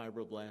have the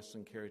fibroblasts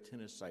and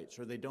keratinocytes,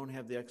 or they don't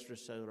have the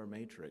extracellular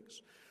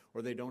matrix,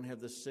 or they don't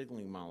have the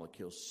signaling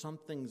molecules.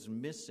 Something's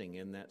missing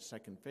in that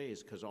second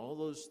phase, because all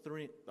those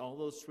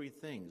three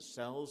things,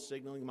 cells,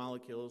 signaling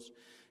molecules,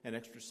 and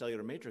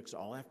extracellular matrix,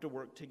 all have to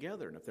work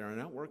together. And if they're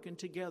not working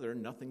together,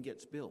 nothing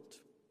gets built.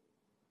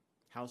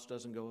 House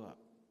doesn't go up.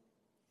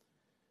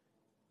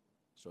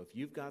 So if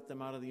you've got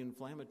them out of the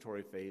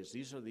inflammatory phase,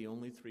 these are the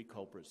only three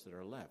culprits that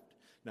are left.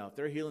 Now, if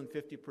they're healing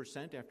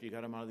 50% after you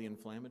got them out of the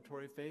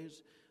inflammatory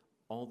phase,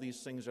 all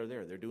these things are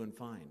there. They're doing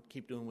fine.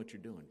 Keep doing what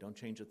you're doing. Don't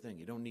change a thing.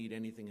 You don't need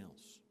anything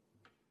else.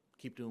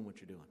 Keep doing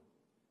what you're doing.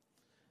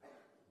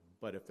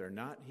 But if they're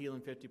not healing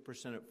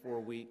 50% at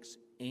 4 weeks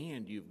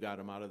and you've got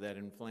them out of that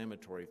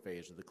inflammatory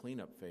phase or the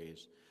cleanup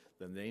phase,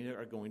 then they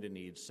are going to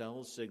need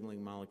cells,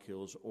 signaling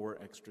molecules, or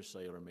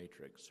extracellular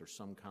matrix, or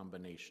some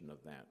combination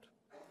of that.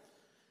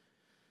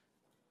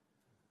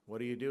 What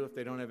do you do if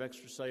they don't have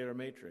extracellular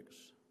matrix?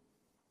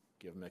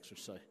 Give them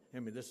extracellular. I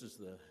mean, this is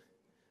the...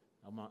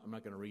 I'm not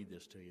going to read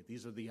this to you.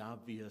 These are the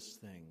obvious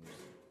things.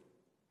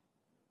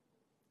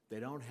 They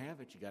don't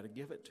have it. You got to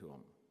give it to them.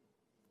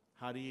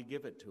 How do you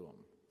give it to them?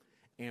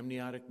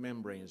 Amniotic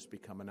membranes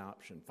become an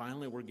option.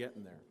 Finally, we're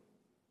getting there.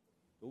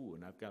 Ooh,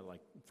 and I've got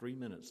like 3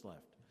 minutes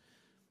left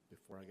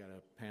before I got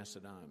to pass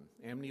it on.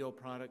 Amnio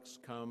products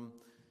come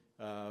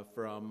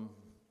from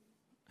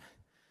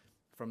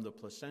the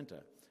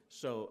placenta.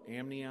 So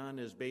amnion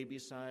is baby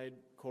side,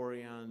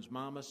 chorion's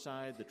mama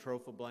side. The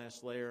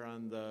trophoblast layer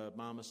on the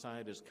mama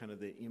side is kind of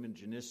the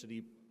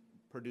immunogenicity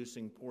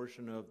producing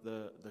portion of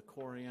the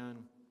chorion.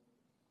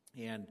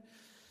 And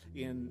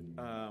in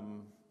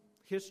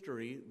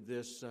history,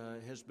 this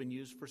has been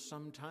used for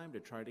some time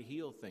to try to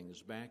heal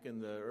things. Back in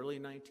the early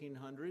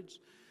 1900s,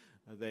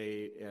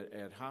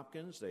 at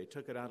Hopkins, they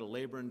took it out of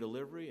labor and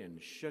delivery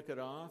and shook it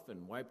off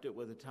and wiped it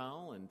with a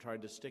towel and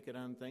tried to stick it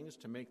on things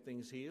to make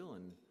things heal.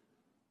 And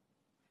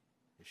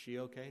is she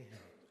okay?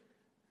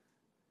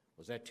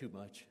 Was that too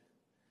much?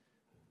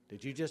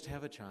 Did you just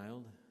have a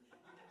child?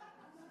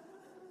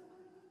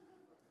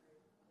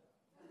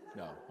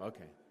 No,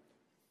 okay.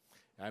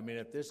 I mean,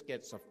 if this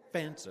gets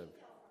offensive.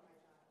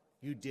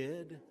 You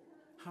did?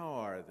 How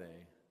are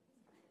they?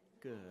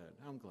 Good,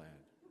 I'm glad.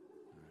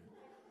 All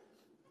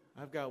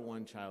right. I've got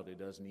one child who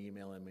doesn't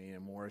email me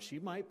anymore. She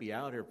might be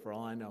out here for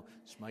all I know.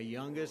 It's my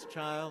youngest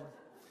child.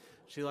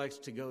 She likes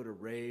to go to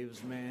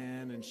raves,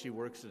 man, and she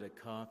works at a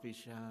coffee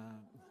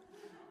shop.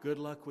 Good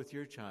luck with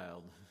your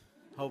child.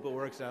 Hope it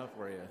works out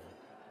for you.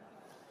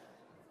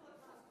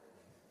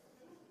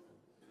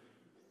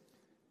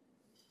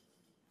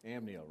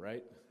 Amnio,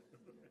 right?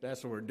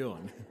 That's what we're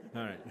doing.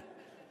 All right.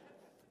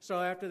 So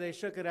after they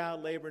shook it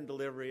out, labor and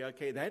delivery,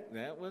 okay,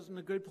 that wasn't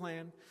a good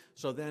plan.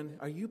 So then,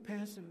 are you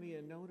passing me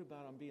a note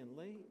about I'm being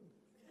late?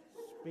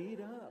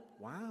 Speed up.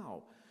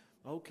 Wow.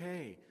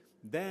 Okay.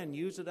 Then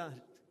use it on...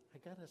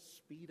 I got a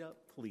speed up,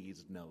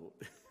 please note.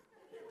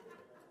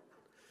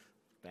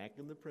 Back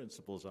in the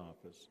principal's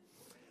office.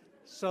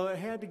 So I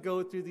had to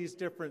go through these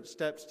different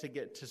steps to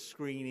get to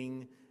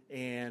screening,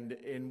 and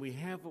we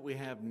have what we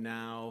have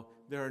now.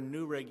 There are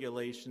new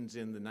regulations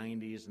in the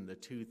 90s and the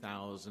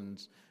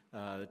 2000s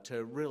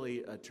to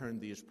really turn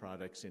these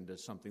products into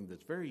something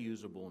that's very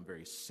usable and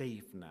very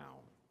safe now.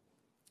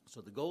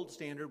 So the gold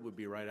standard would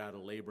be right out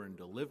of labor and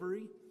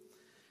delivery,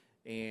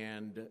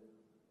 and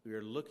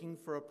You're looking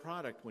for a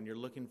product when you're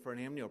looking for an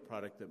amnio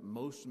product that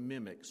most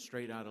mimics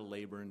straight out of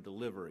labor and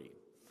delivery.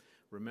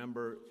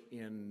 Remember,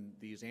 in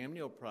these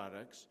amnio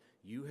products,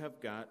 you have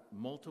got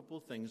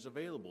multiple things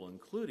available,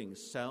 including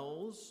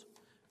cells,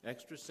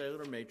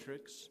 extracellular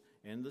matrix,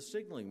 and the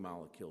signaling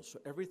molecules. So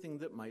everything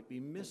that might be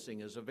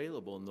missing is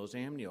available in those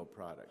amnio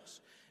products.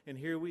 And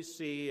here we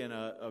see in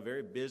a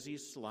very busy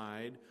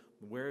slide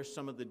where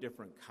some of the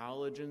different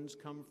collagens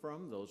come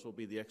from. Those will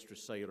be the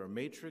extracellular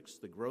matrix,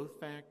 the growth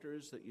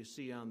factors that you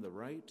see on the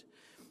right.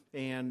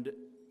 And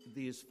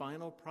these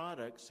final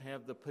products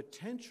have the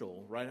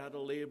potential, right out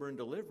of labor and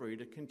delivery,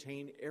 to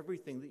contain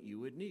everything that you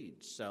would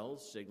need: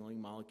 cells,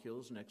 signaling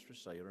molecules, and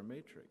extracellular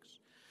matrix.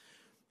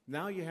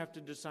 Now you have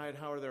to decide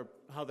how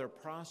they're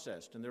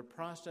processed, and they're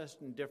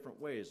processed in different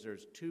ways.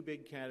 There's two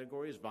big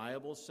categories: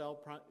 viable cell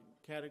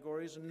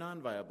categories and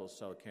non-viable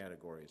cell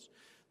categories.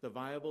 The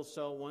viable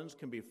cell ones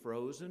can be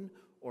frozen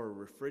or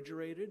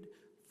refrigerated.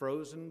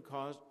 Frozen,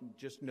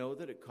 just know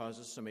that it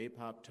causes some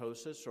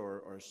apoptosis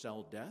or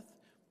cell death,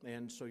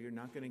 and so you're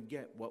not going to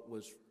get what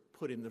was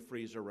put in the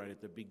freezer right at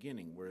the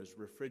beginning, whereas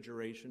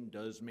refrigeration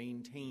does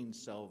maintain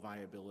cell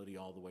viability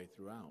all the way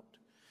throughout.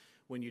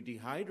 When you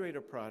dehydrate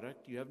a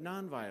product, you have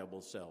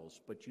non-viable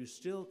cells, but you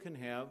still can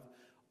have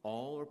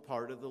all or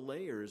part of the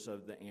layers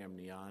of the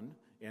amnion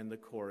and the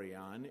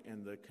chorion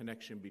and the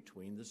connection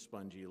between the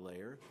spongy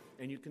layer,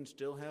 and you can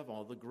still have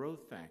all the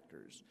growth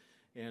factors.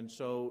 And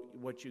so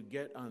what you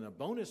get on the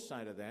bonus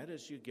side of that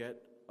is you get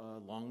a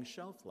long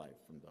shelf life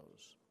from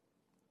those.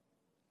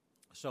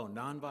 So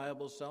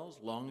non-viable cells,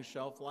 long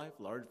shelf life,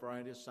 large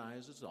variety of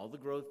sizes, all the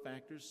growth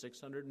factors,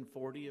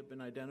 640 have been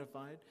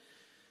identified.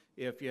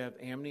 If you have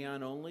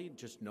amnion only,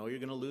 just know you're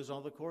going to lose all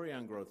the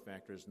chorion growth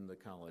factors and the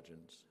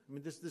collagens. I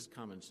mean, this is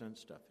common sense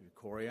stuff. If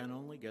you're chorion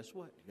only, guess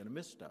what? You're going to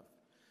miss stuff.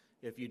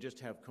 If you just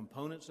have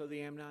components of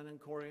the amnion and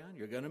chorion,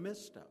 you're going to miss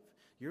stuff.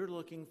 You're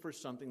looking for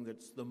something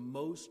that's the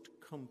most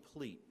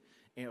complete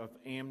of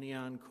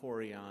amnion,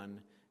 chorion,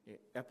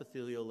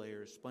 epithelial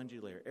layer, spongy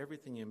layer,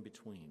 everything in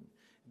between.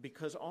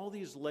 Because all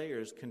these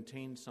layers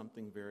contain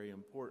something very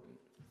important.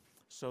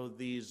 So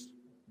these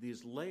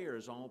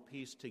layers all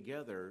pieced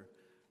together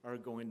are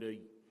going to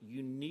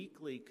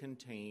uniquely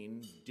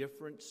contain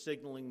different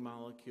signaling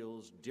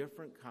molecules,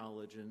 different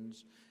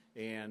collagens,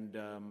 and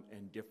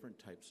different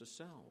types of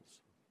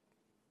cells.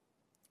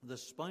 The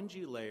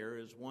spongy layer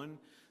is one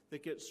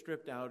that gets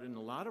stripped out in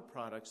a lot of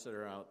products that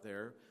are out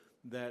there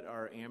that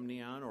are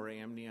amnion or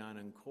amnion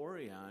and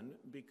chorion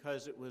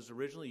because it was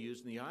originally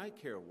used in the eye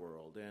care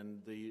world. And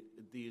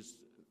these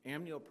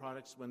amnio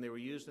products, when they were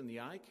used in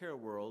the eye care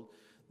world,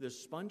 the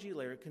spongy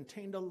layer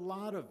contained a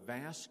lot of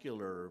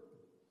vascular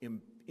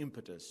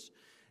impetus.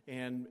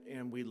 And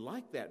we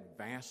like that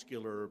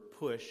vascular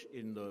push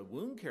in the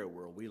wound care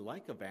world. We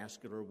like a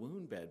vascular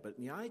wound bed. But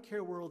in the eye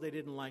care world, they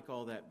didn't like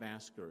all that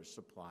vascular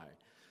supply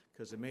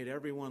because it made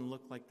everyone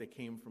look like they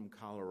came from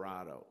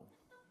Colorado,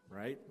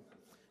 right?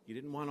 You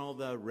didn't want all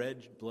the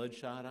red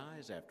bloodshot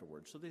eyes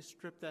afterwards, so they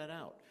stripped that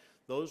out.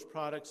 Those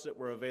products that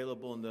were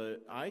available in the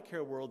eye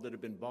care world that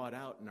have been bought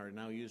out and are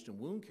now used in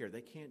wound care,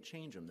 they can't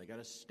change them. They got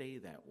to stay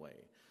that way.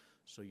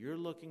 So you're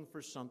looking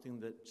for something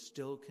that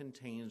still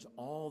contains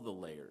all the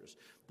layers.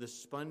 The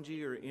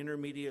spongy or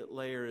intermediate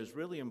layer is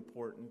really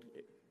important,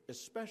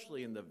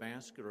 especially in the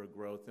vascular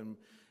growth.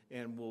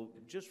 And we'll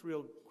just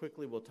real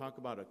quickly, we'll talk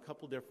about a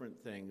couple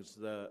different things.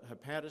 The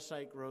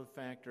hepatocyte growth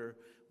factor,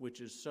 which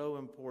is so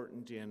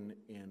important in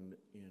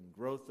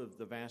growth of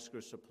the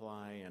vascular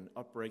supply and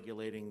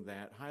upregulating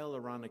that.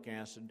 Hyaluronic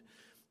acid,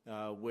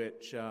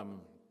 which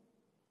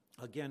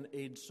again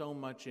aids so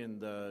much in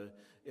the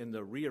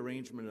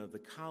rearrangement of the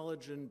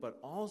collagen, but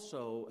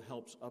also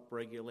helps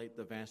upregulate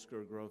the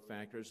vascular growth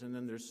factors. And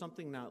then there's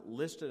something not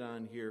listed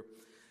on here.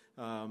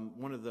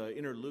 One of the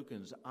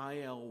interleukins,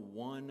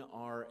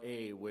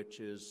 IL-1RA, which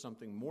is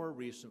something more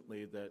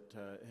recently that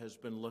has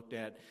been looked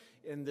at.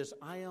 And this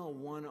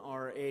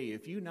IL-1RA,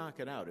 if you knock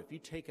it out, if you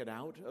take it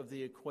out of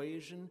the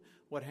equation,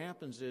 what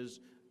happens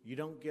is you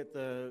don't get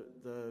the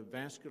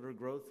vascular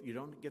growth, you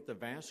don't get the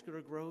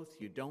vascular growth,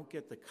 you don't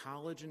get the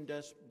collagen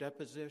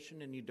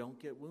deposition, and you don't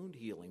get wound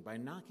healing by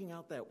knocking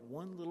out that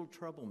one little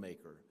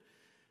troublemaker.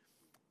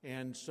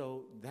 And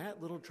so that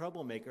little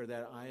troublemaker,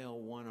 that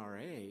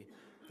IL-1RA,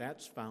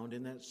 that's found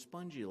in that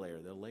spongy layer,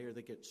 the layer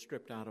that gets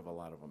stripped out of a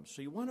lot of them.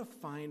 So you want to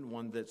find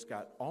one that's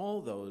got all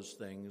those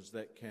things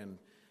that can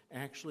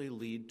actually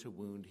lead to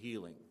wound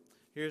healing.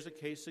 Here's a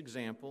case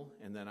example,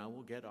 and then I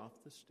will get off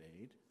the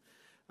stage.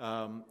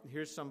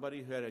 Here's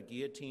somebody who had a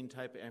guillotine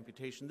type of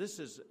amputation. This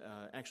is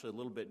actually a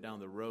little bit down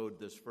the road,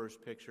 this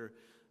first picture,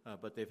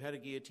 but they've had a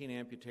guillotine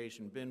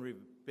amputation, been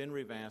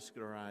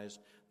revascularized.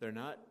 They're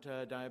not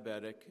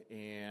diabetic,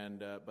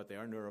 but they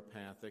are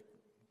neuropathic.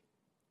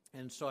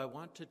 And so I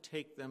want to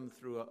take them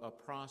through a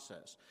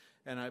process.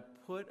 And I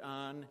put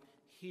on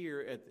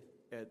here,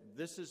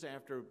 this is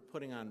after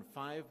putting on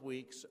 5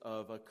 weeks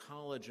of a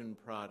collagen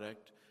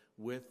product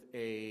with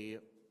a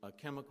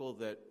chemical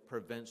that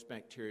prevents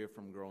bacteria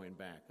from growing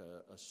back,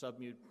 a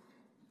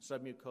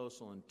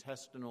submucosal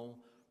intestinal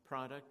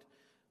product.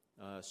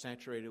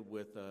 saturated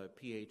with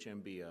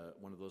PHMB,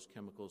 one of those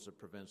chemicals that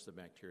prevents the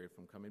bacteria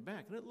from coming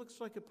back. And it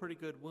looks like a pretty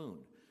good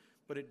wound.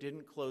 But it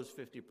didn't close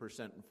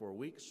 50% in 4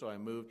 weeks, so I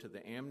moved to the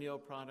amnio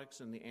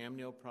products, and the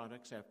amnio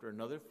products, after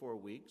another 4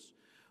 weeks,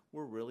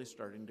 were really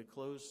starting to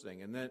close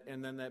things.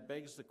 And then that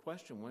begs the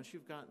question, once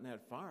you've gotten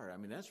that far, I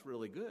mean, that's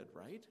really good,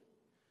 right?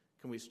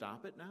 Can we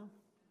stop it now?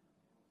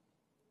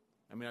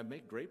 I mean, I've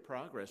made great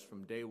progress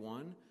from day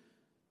one.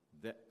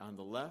 On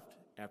the left,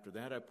 after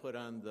that, I put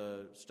on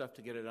the stuff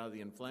to get it out of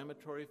the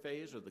inflammatory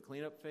phase or the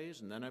cleanup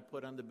phase, and then I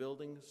put on the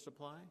building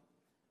supply.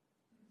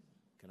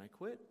 Can I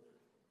quit?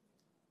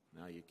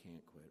 No, you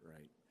can't quit,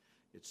 right?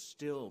 It's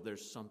still,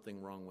 there's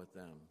something wrong with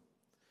them.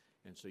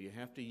 And so you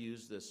have to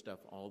use this stuff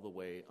all the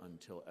way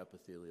until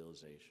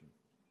epithelialization.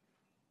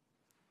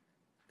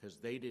 Because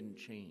they didn't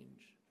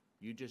change.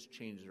 You just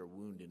changed their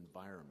wound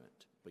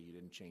environment, but you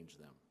didn't change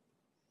them.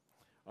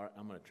 All right,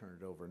 I'm going to turn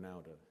it over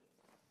now to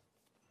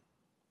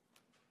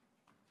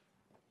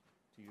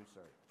you,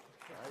 sir.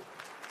 All right.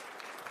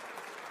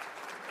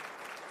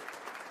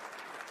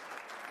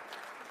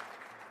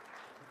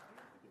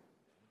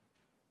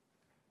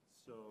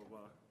 So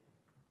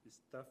it's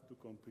tough to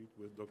compete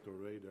with Dr.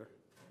 Rader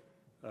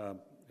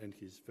and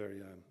his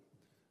very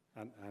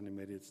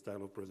animated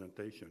style of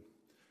presentation.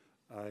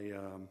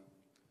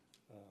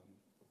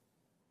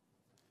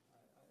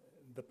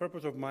 The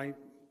purpose of my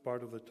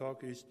part of the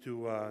talk is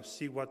to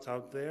see what's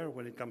out there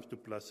when it comes to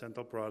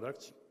placental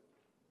products,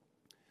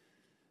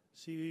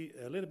 see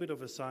a little bit of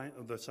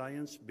the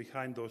science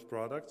behind those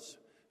products,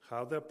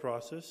 how they're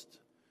processed,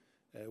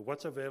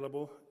 what's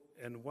available,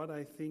 and what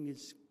I think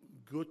is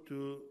good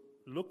to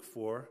look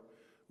for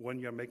when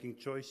you're making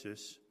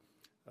choices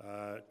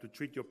to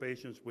treat your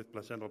patients with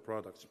placental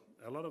products.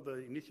 A lot of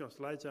the initial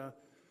slides are,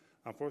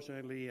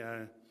 unfortunately,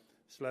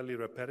 slightly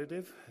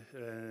repetitive,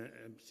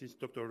 since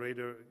Dr.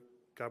 Rader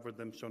covered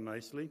them so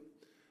nicely.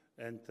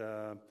 And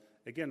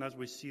again, as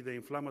we see the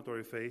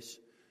inflammatory phase,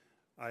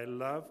 I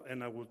love,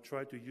 and I will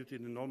try to use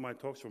it in all my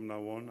talks from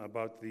now on,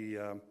 about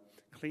the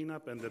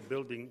cleanup and the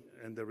building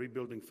and the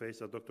rebuilding phase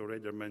that Dr.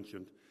 Rader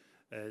mentioned.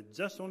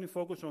 Just only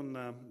focus on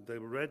the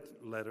red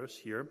letters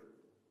here,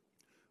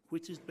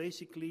 which is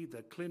basically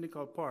the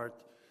clinical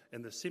part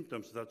and the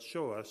symptoms that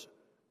show us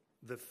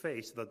the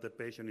phase that the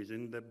patient is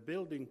in. The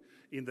building,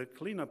 in the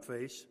cleanup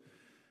phase,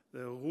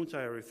 the wounds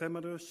are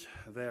erythematous,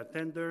 they are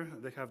tender,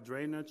 they have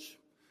drainage,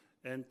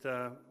 and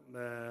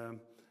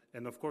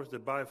of course the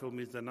biofilm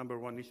is the number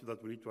one issue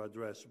that we need to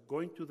address.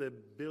 Going to the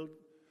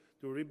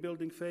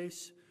rebuilding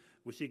phase,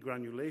 we see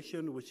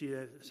granulation, we see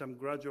some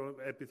gradual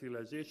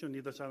epithelialization,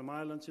 either some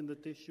islands in the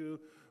tissue,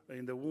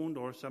 in the wound,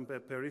 or some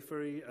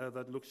periphery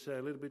that looks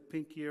a little bit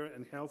pinkier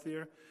and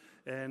healthier.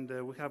 And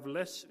we have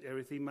less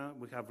erythema,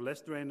 we have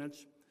less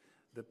drainage.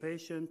 The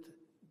patient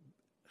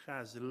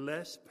has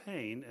less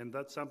pain, and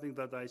that's something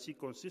that I see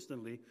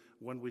consistently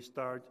when we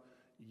start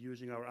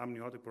using our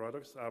amniotic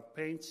products. Our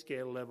pain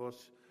scale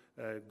levels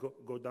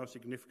go down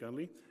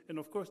significantly. And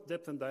of course,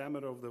 depth and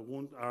diameter of the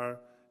wound are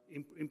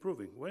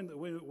improving.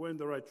 We're in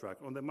the right track.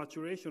 On the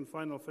maturation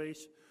final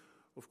phase,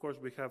 of course,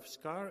 we have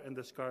scar and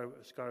the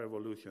scar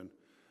evolution.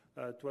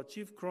 To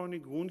achieve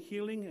chronic wound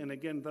healing, and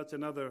again, that's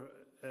another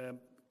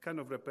kind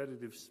of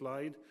repetitive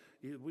slide.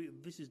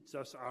 This is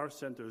just our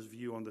center's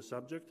view on the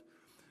subject.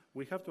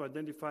 We have to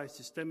identify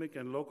systemic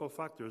and local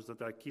factors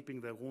that are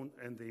keeping the wound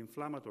in the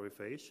inflammatory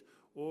phase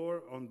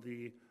or on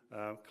the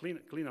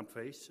cleanup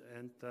phase.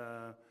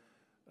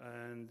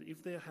 And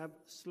if they have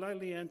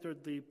slightly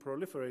entered the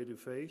proliferative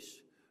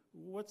phase,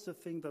 what's the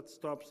thing that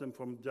stops them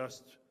from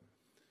just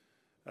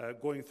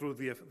going through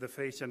the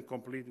phase and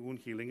complete wound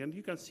healing? And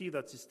you can see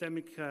that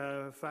systemic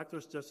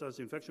factors, just as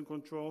infection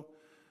control,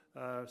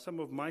 some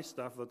of my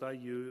stuff that I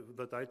use,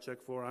 that I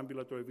check for: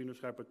 ambulatory venous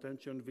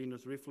hypertension,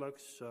 venous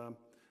reflux,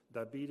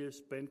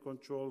 diabetes, pain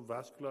control,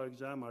 vascular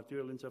exam,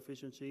 arterial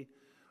insufficiency.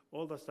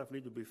 All that stuff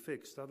need to be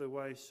fixed.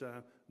 Otherwise,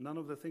 none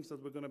of the things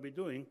that we're going to be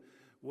doing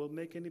will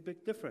make any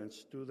big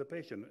difference to the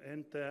patient.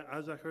 And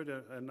as I heard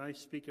a nice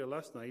speaker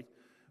last night,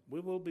 we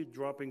will be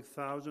dropping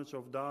thousands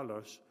of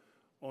dollars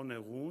on a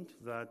wound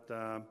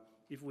that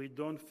if we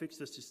don't fix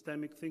the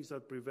systemic things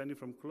that prevent it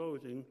from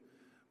closing,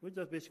 we're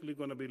just basically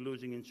going to be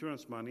losing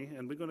insurance money,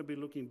 and we're going to be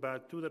looking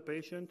bad to the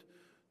patient,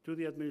 to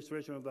the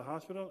administration of the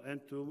hospital, and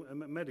to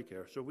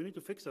Medicare. So we need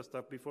to fix that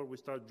stuff before we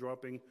start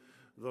dropping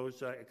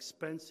those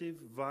expensive,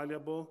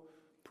 valuable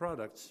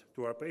products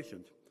to our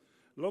patient.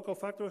 Local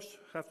factors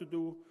have to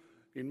do,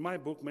 in my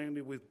book,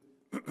 mainly with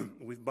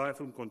with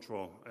biofilm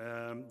control.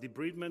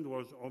 Debridement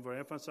was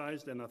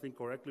overemphasized, and I think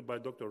correctly by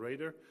Dr.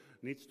 Rader.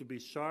 Needs to be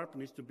sharp,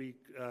 needs to be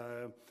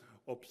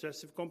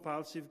obsessive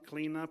compulsive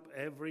cleanup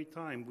every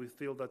time we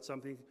feel that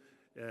something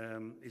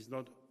is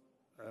not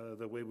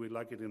the way we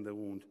like it in the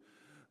wound.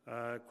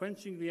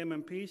 Quenching the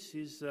MMPs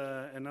is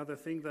another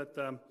thing that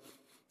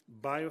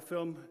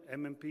biofilm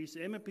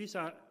MMPs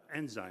are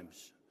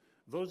enzymes.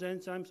 Those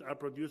enzymes are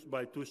produced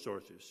by two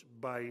sources: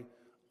 by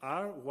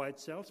our white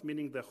cells,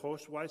 meaning the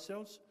host white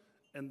cells,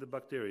 and the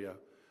bacteria.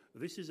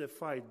 This is a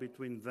fight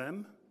between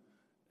them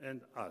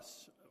and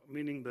us,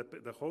 meaning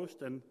the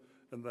host and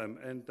them.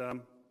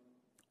 And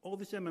all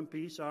these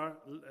MMPs are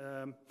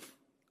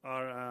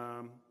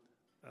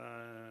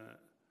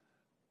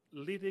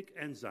lytic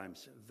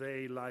enzymes.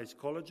 They lyse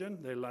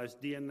collagen, they lyse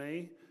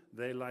DNA,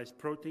 they lyse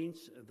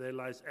proteins, they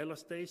lyse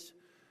elastase.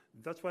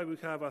 That's why we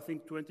have, I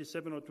think,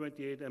 27 or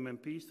 28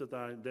 MMPs that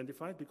are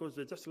identified, because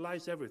they just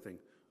lyse everything.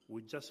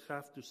 We just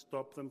have to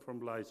stop them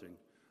from lysing.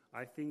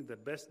 I think the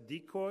best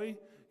decoy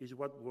is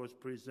what was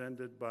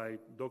presented by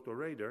Dr.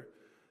 Rader,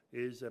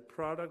 is a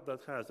product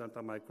that has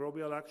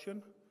antimicrobial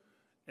action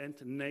and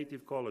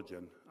native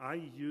collagen. I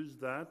use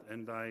that,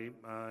 and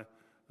I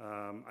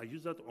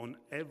use that on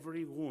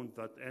every wound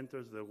that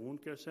enters the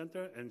wound care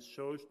center and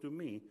shows to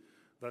me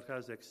that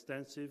has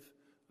extensive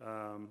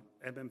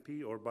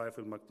MMP or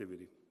biofilm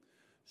activity.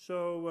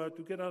 So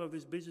to get out of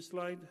this busy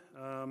slide,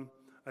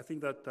 I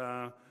think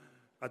that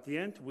at the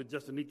end, we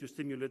just need to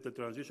stimulate the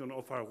transition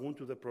of our wound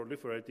to the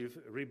proliferative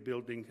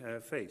rebuilding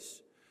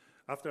phase.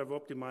 After I've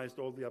optimized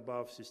all the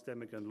above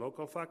systemic and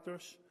local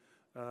factors,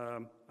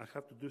 I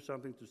have to do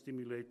something to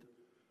stimulate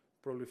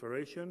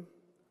proliferation,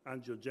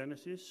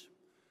 angiogenesis,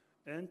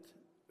 and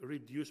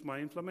reduce my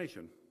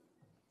inflammation.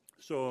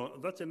 So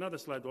that's another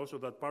slide also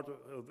that part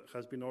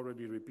has been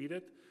already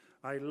repeated.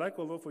 I like,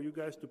 although, for you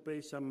guys to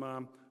pay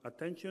some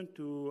attention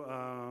to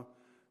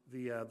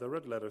the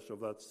red letters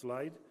of that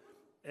slide.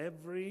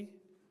 Every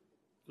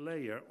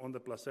layer on the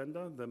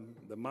placenta,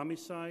 the mommy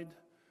side,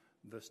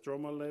 the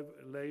stromal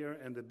layer,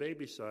 and the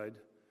baby side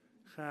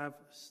have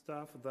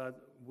stuff that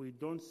we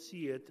don't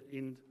see it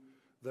in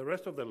the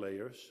rest of the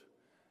layers.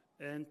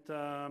 And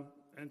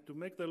to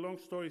make the long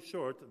story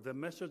short, the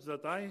message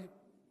that I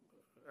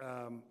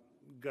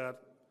got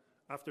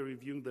after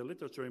reviewing the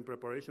literature in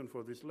preparation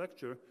for this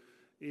lecture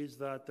is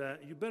that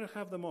you better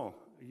have them all.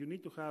 You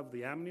need to have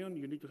the amnion,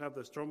 you need to have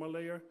the stromal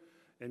layer,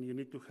 and you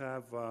need to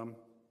have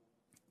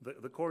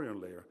the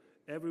chorion layer.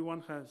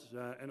 Everyone has,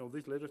 and all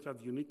these layers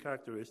have unique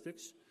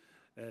characteristics.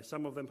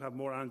 Some of them have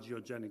more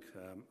angiogenic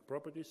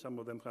properties. Some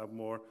of them have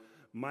more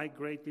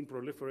migrating,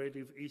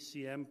 proliferative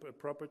ECM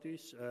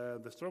properties.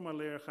 The stromal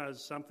layer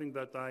has something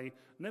that I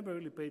never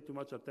really paid too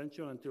much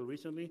attention until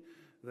recently,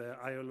 the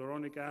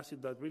hyaluronic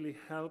acid that really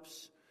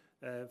helps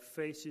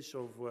phases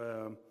of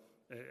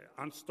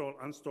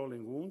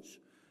unstalling wounds.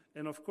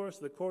 And of course,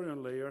 the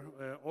chorion layer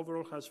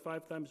overall has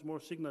 5 times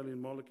more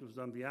signaling molecules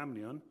than the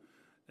amnion.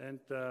 And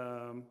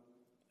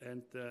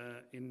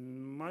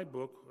in my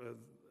book,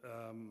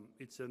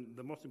 it's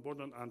the most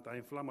important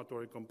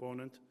anti-inflammatory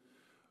component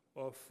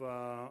of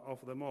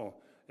them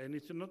all. And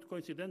it's not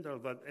coincidental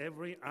that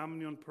every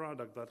amnion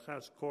product that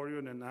has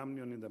chorion and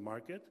amnion in the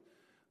market,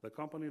 the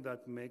company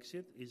that makes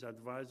it is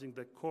advising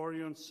the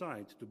chorion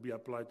site to be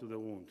applied to the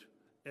wound.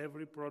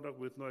 Every product,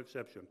 with no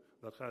exception,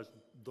 that has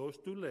those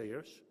 2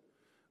 layers.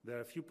 There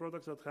are a few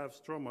products that have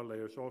stromal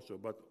layers also,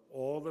 but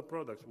all the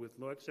products, with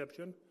no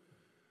exception,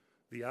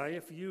 the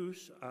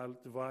IFUs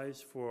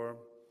advise for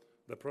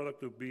the product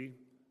to be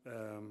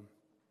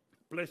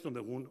placed on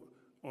the wound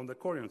on the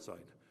chorion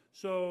side.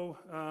 So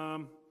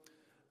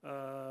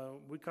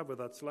we covered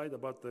that slide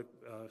about the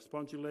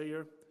spongy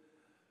layer.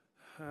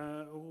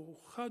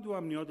 How do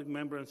amniotic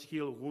membranes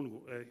heal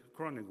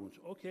chronic wounds?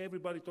 Okay,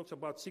 everybody talks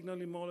about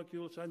signaling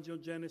molecules,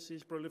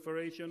 angiogenesis,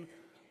 proliferation,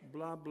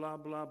 blah, blah,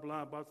 blah,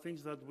 blah, about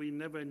things that we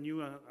never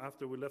knew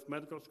after we left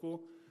medical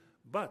school.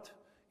 But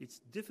it's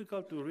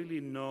difficult to really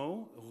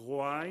know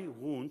why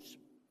wounds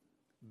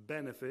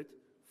benefit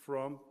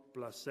from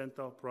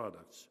placental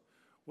products.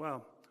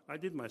 Well, I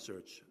did my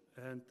search,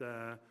 and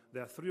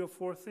there are 3 or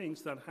 4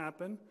 things that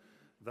happen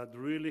that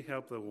really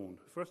help the wound.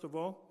 First of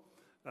all,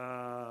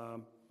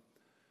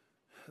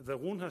 the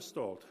wound has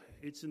stalled.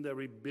 It's in the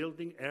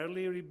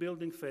early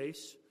rebuilding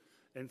phase,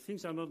 and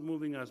things are not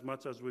moving as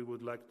much as we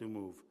would like to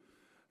move.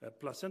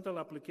 Placental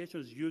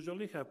applications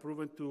usually have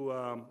proven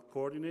to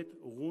coordinate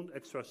wound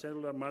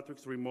extracellular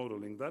matrix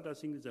remodeling. That, I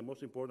think, is the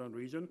most important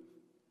reason.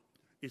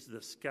 It's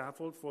the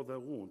scaffold for the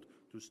wound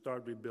to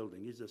start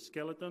rebuilding. It's the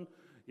skeleton,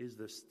 it's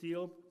the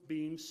steel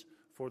beams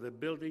for the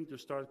building to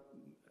start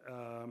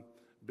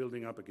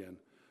building up again.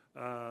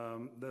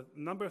 The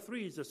number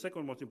 3 is the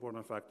second most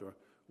important factor.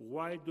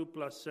 Why do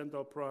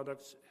placental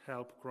products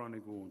help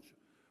chronic wounds?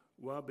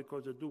 Well,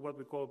 because they do what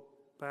we call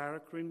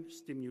paracrine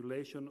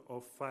stimulation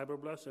of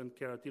fibroblasts and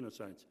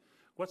keratinocytes.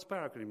 What's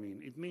paracrine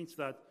mean? It means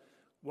that,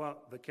 well,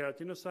 the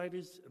keratinocyte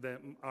is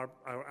our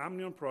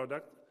amnion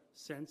product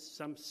sends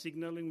some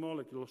signaling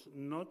molecules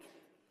not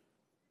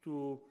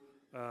to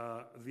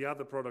the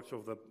other products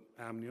of the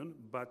amnion,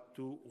 but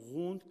to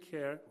wound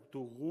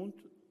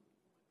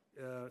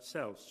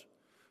cells.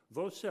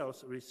 Those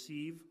cells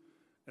receive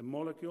a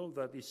molecule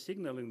that is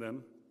signaling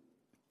them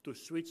to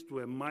switch to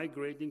a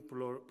migrating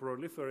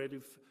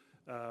proliferative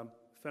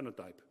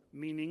phenotype,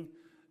 meaning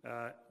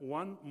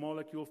one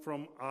molecule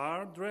from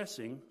our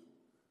dressing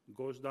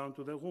goes down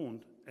to the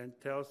wound and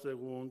tells the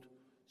wound,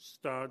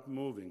 start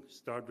moving,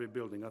 start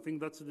rebuilding. I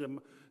think that's the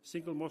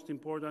single most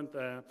important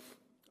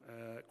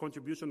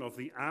contribution of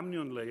the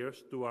amnion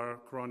layers to our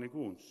chronic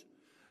wounds.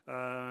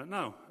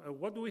 Now,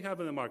 what do we have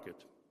in the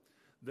market?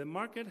 The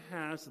market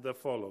has the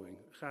following.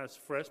 It has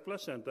fresh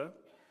placenta,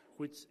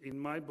 which in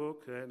my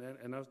book,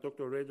 and as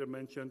Dr. Rader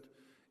mentioned,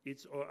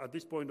 it's at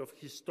this point of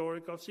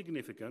historical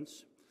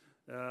significance.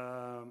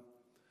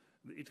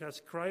 It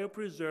has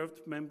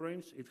cryopreserved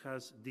membranes, it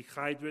has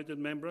dehydrated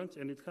membranes,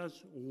 and it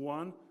has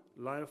one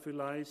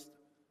lyophilized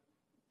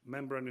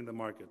membrane in the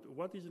market.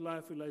 What is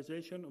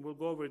lyophilization? We'll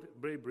go over it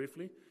very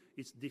briefly.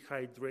 It's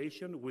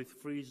dehydration with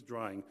freeze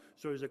drying.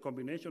 So it's a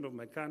combination of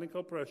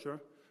mechanical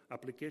pressure,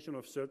 application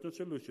of certain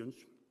solutions,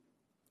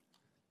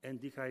 and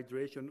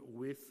dehydration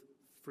with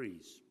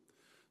freeze.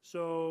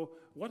 So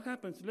what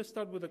happens? Let's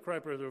start with the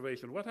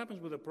cryopreservation. What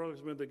happens with the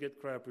products when they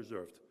get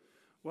cryopreserved?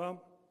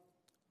 Well,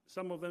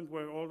 some of them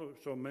were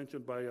also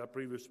mentioned by a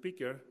previous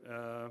speaker.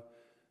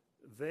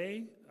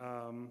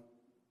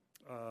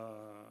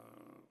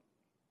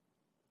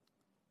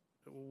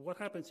 What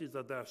happens is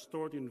that they are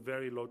stored in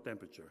very low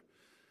temperature.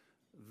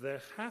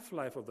 The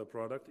half-life of the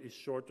product is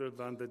shorter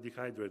than the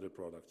dehydrated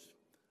products.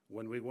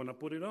 When we want to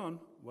put it on,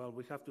 well,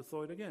 we have to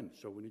thaw it again.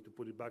 So we need to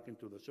put it back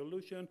into the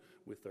solution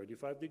with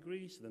 35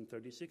 degrees, then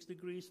 36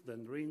 degrees,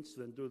 then rinse,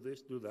 then do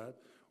this, do that.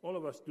 All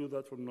of us do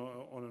that from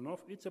on and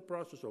off. It's a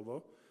process,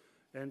 although.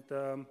 And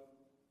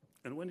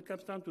when it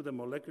comes down to the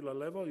molecular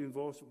level, it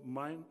involves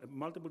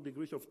multiple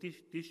degrees of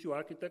tissue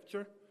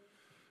architecture,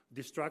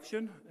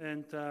 destruction,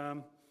 and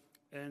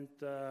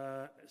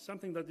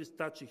something that is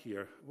touchy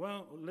here.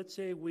 Well, let's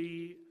say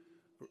we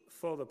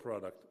thaw the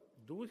product.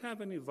 Do we have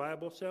any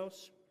viable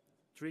cells?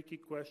 Tricky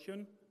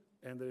question,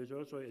 and there is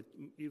also an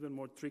even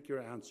more trickier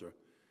answer.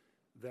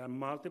 There are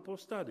multiple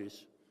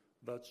studies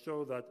that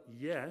show that,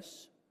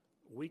 yes,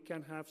 we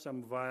can have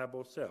some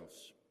viable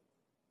cells.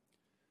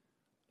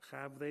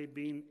 Have they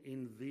been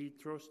in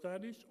vitro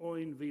studies or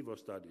in vivo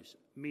studies?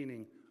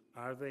 Meaning,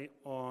 are they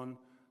on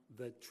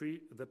the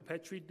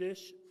Petri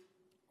dish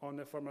on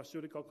a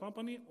pharmaceutical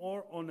company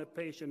or on a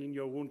patient in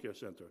your wound care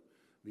center?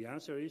 The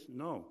answer is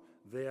no.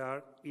 They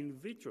are in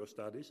vitro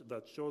studies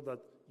that show that,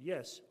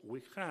 yes,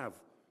 we have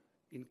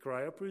in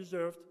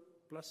cryopreserved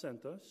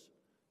placentas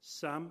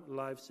some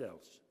live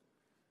cells.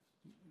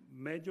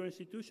 Major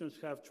institutions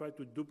have tried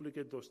to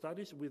duplicate those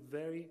studies with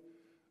very,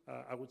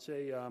 I would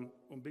say,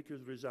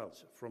 ambiguous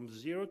results, from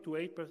 0 to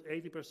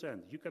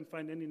 80%. You can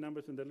find any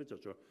numbers in the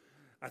literature.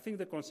 I think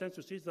the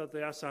consensus is that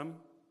there are some,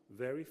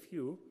 very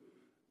few,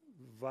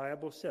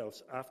 viable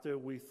cells after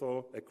we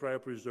thaw a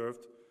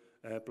cryopreserved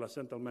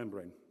placental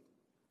membrane.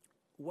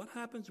 What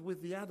happens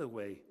with the other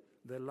way,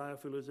 the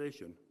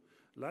lyophilization?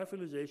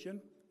 Lyophilization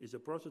is a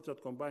process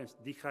that combines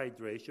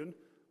dehydration,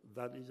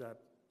 that is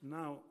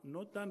now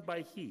not done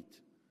by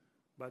heat,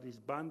 but is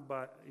done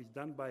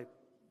by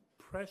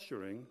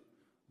pressuring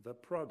the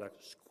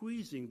product,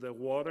 squeezing the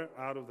water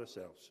out of the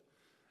cells.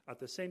 At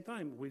the same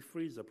time, we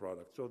freeze the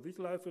product. So this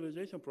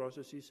lyophilization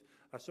process is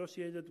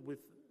associated with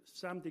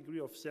some degree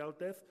of cell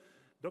death.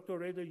 Dr.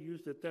 Rader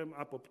used the term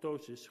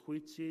apoptosis,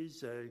 which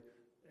is a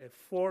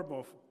form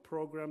of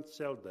programmed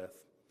cell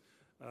death,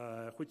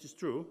 which is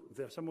true.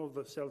 Some of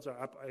the cells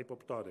are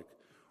apoptotic.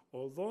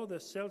 Although the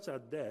cells are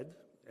dead,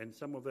 and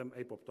some of them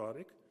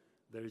apoptotic,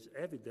 there is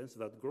evidence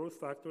that growth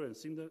factor and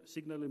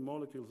signaling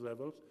molecules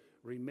levels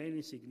remain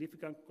in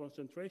significant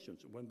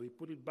concentrations. When we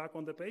put it back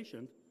on the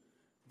patient,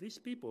 these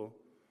people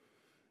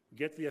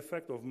get the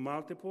effect of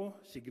multiple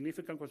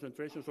significant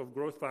concentrations of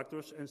growth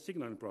factors and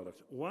signaling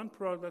products. One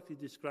product is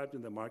described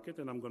in the market,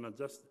 and I'm going to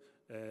just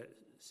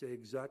say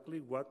exactly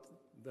what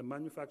the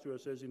manufacturer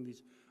says in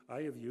this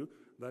IFU.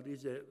 That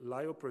is a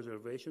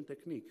lyopreservation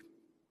technique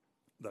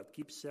that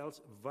keeps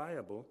cells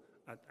viable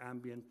at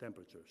ambient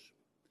temperatures.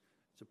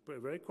 It's a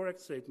very correct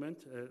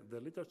statement. The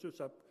literature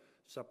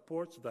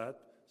supports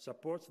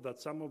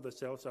that some of the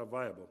cells are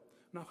viable.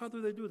 Now, how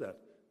do they do that?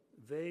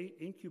 They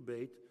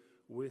incubate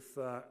with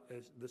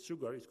the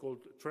sugar. It's called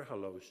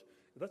trehalose.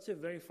 That's a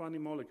very funny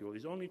molecule.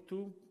 It's only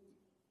two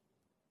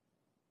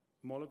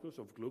molecules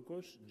of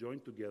glucose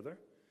joined together,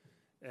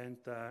 and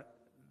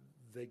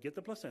they get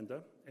the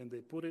placenta, and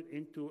they put it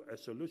into a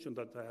solution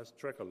that has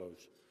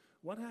trehalose.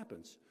 What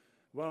happens?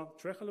 Well,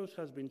 trehalose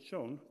has been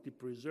shown to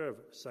preserve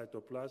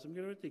cytoplasmic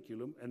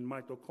reticulum and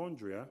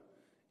mitochondria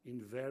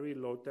in very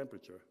low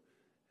temperature.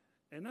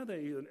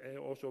 Another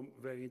also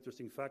very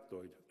interesting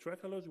factoid,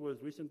 trehalose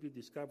was recently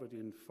discovered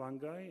in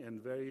fungi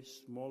and very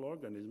small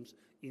organisms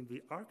in the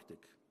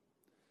Arctic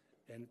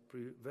and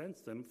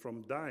prevents them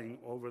from dying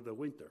over the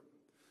winter.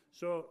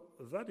 So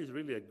that is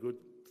really a good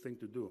thing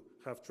to do,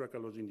 have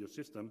trehalose in your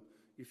system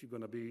if you're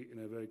going to be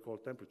in a very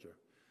cold temperature.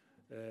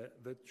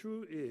 The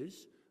truth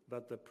is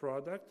that the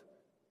product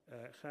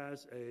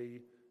has a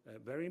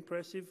very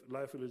impressive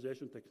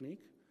lyophilization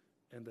technique,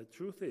 and the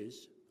truth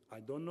is, I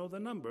don't know the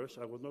numbers,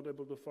 I was not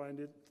able to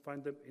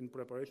find them in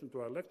preparation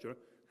to our lecture,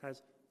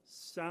 has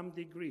some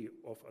degree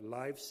of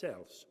live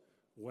cells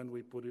when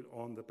we put it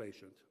on the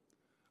patient.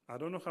 I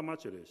don't know how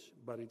much it is,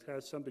 but it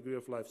has some degree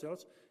of live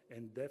cells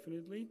and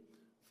definitely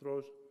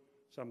throws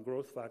some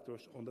growth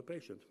factors on the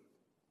patient.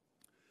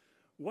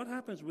 What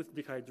happens with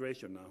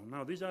dehydration now?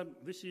 Now,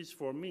 this is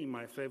for me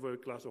my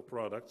favorite class of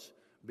products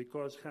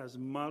because it has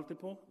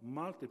multiple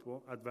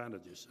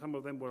advantages. Some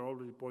of them were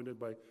already pointed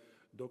by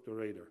Dr.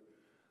 Rader.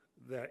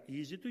 They're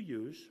easy to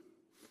use.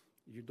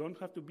 You don't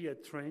have to be a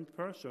trained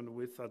person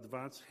with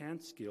advanced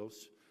hand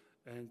skills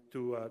and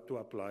to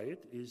apply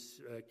it.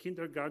 It's a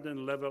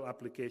kindergarten level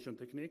application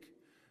technique.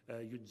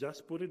 You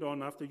just put it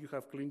on after you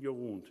have cleaned your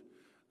wound.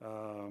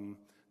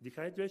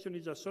 Dehydration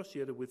is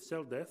associated with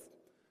cell death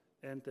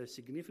and a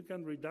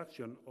significant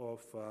reduction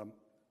of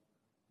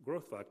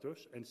growth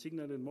factors and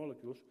signaling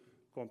molecules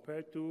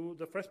compared to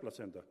the fresh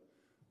placenta.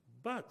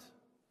 But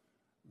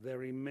the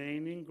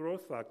remaining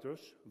growth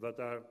factors that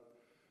are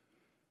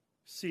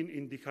seen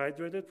in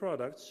dehydrated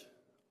products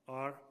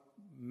are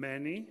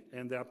many,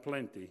 and there are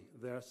plenty.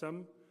 There are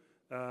some,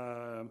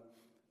 I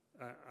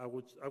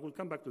will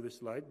come back to this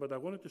slide, but I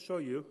wanted to show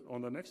you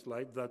on the next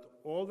slide that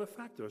all the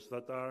factors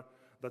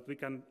that we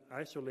can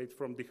isolate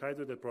from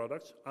dehydrated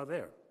products are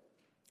there.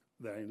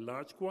 They're in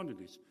large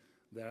quantities.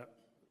 They're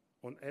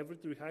on every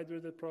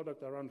dehydrated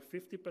product around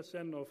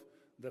 50% of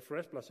the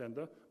fresh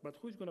placenta, but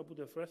who's going to put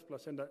a fresh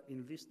placenta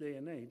in this day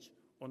and age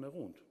on a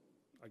wound?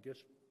 I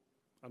guess,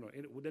 I don't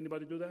know, would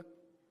anybody do that?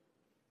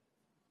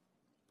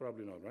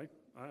 Probably not, right?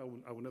 I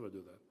would never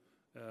do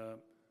that.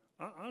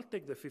 I'll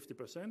take the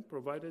 50%,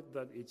 provided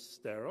that it's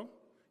sterile,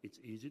 it's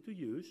easy to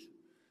use,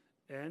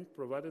 and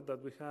provided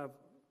that we have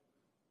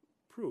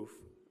proof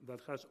that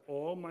has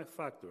all my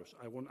factors.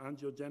 I want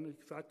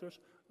angiogenic factors,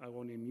 I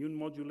want immune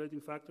modulating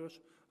factors,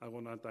 I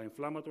want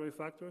anti-inflammatory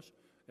factors,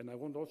 and I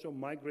want also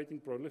migrating,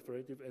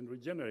 proliferative, and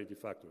regenerative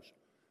factors.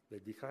 The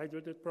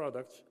dehydrated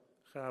products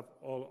have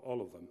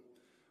all of them.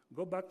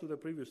 Go back to the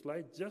previous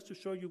slide just to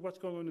show you what's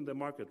going on in the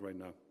market right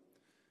now.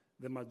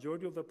 The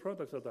majority of the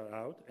products that are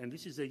out, and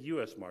this is a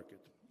US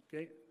market,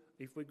 okay?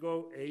 If we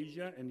go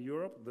Asia and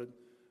Europe, the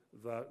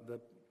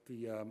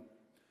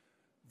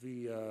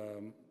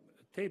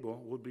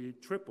table would be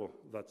triple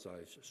that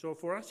size. So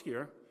for us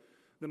here,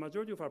 the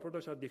majority of our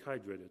products are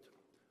dehydrated.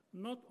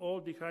 Not all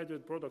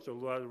dehydrated products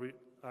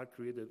are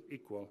created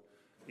equal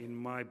in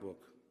my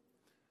book.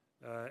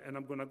 And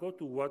I'm going to go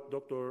to what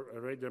Dr.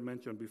 Rader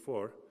mentioned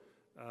before.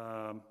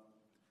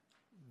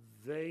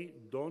 They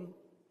don't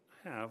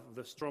have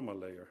the stroma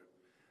layer.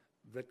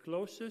 The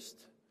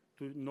closest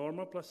to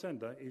normal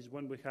placenta is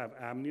when we have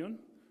amnion,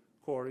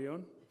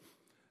 chorion,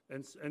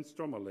 and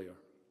stroma layer.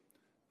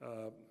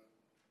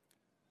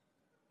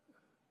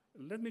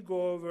 Let me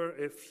go over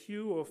a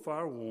few of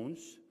our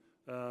wounds.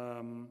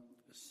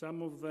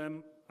 Some of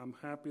them, I'm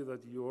happy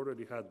that you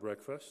already had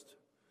breakfast.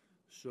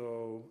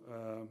 So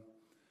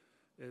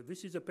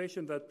this is a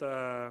patient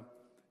that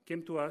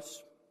came to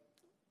us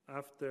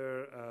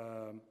after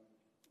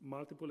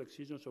multiple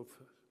excisions of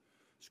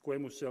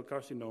squamous cell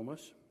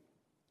carcinomas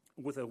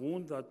with a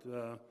wound that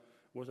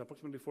was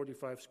approximately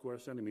 45 square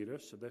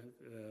centimeters.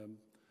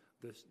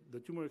 The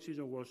tumor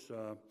excision was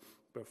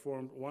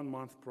performed 1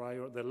 month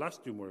prior. The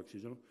last tumor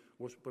excision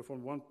was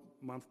performed 1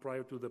 month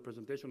prior to the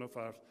presentation of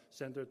our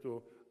center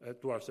to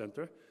our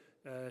center.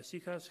 She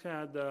has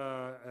had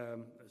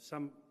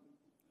some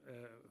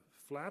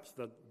flaps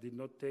that did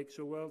not take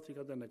so well. She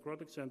had a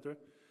necrotic center.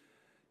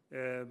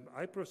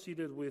 I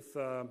proceeded with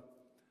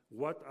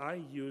what I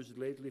use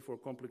lately for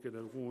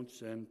complicated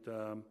wounds, and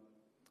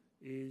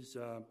is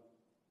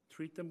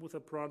treat them with a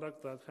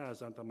product that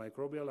has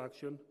antimicrobial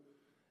action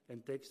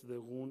and takes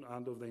the wound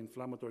out of the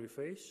inflammatory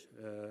phase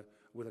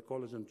with a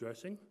collagen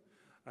dressing.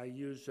 I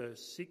use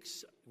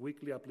 6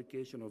 weekly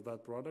application of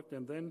that product,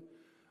 and then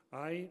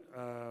I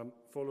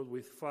followed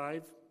with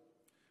 5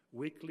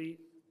 weekly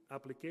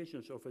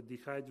applications of a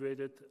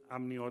dehydrated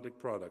amniotic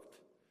product.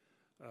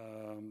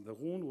 The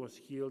wound was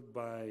healed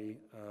by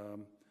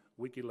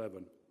week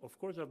 11. Of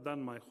course, I've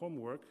done my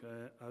homework,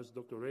 as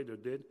Dr. Rader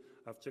did.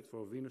 I've checked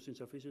for venous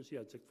insufficiency,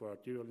 I checked for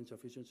arterial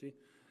insufficiency,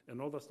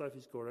 and all that stuff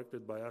is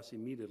corrected by us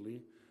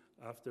immediately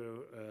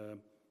after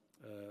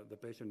the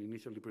patient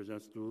initially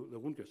presents to the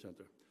wound care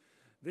center.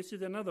 This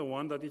is another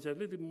one that is a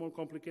little bit more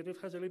complicated,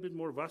 has a little bit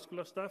more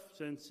vascular stuff,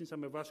 and since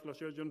I'm a vascular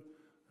surgeon,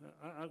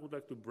 I would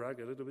like to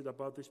brag a little bit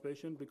about this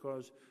patient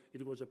because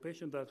it was a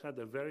patient that had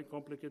a very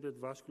complicated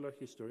vascular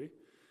history.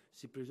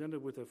 She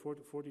presented with a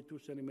 42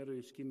 centimeter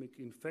ischemic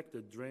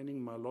infected draining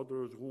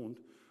malodorous wound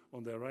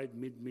on the right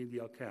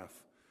mid-medial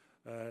calf.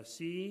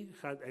 She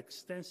had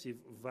extensive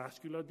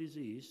vascular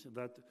disease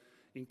that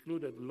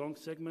included long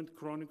segment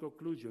chronic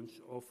occlusions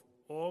of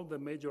all the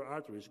major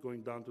arteries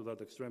going down to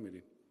that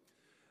extremity.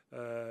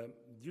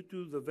 Due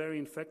to the very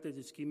infected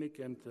ischemic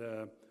and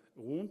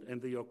wound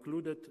and the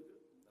occluded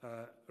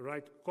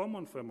right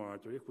common femoral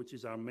artery, which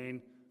is our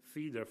main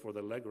feeder for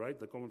the leg, right,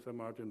 the common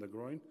femoral artery in the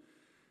groin,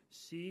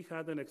 she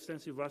had an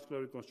extensive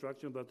vascular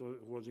reconstruction that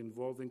was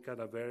involving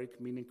cadaveric,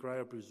 meaning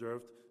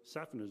cryopreserved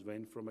saphenous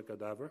vein from a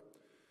cadaver.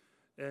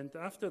 And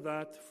after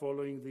that,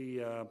 following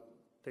the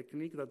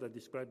technique that I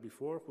described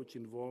before, which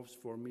involves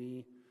for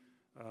me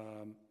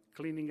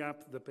cleaning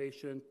up the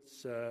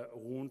patient's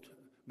wound,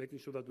 making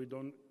sure that we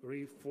don't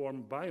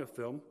reform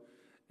biofilm,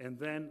 and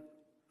then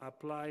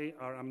apply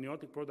our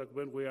amniotic product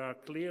when we are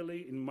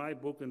clearly, in my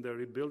book, in the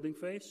rebuilding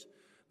phase.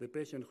 The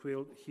patient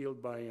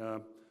healed by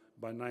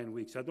 9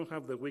 weeks. I don't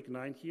have the week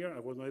 9 here. I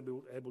was not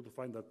able to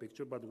find that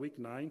picture, but week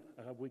 9,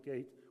 I have week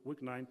 8.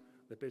 Week 9,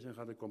 the patient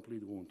had a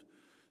complete wound.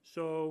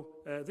 So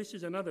this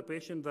is another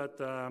patient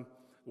that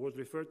was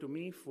referred to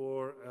me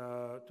for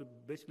to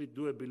basically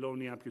do a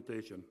below-knee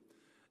amputation.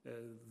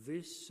 It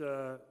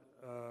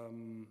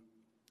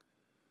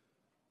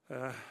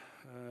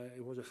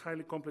was a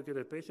highly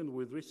complicated patient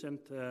with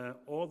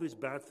all these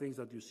bad things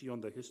that you see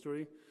on the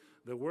history.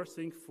 The worst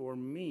thing for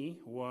me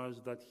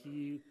was that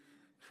he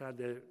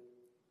had a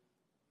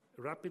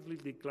rapidly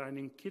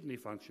declining kidney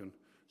function.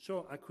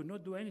 So I could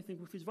not do anything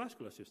with his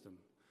vascular system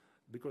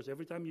because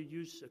every time you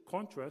use a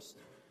contrast,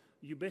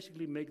 you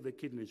basically make the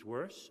kidneys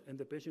worse and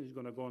the patient is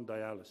going to go on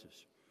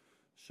dialysis.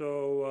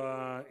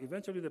 So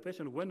eventually the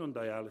patient went on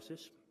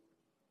dialysis,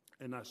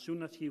 and as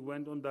soon as he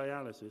went on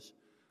dialysis,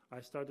 I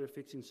started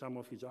fixing some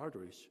of his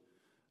arteries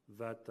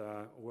that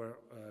were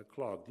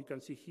clogged. You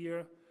can see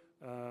here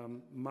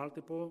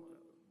multiple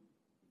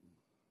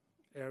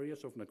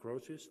areas of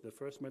necrosis. The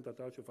first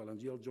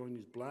metatarsophalangeal joint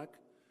is black,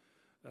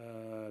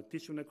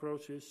 tissue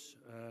necrosis,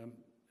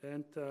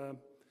 and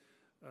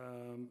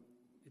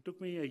it took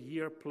me a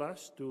year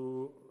plus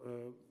to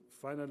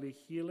finally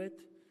heal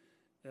it.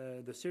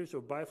 The series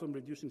of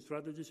biofilm-reducing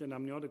strategies and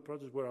amniotic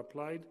process were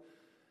applied.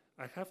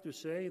 I have to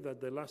say that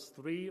the last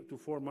 3 to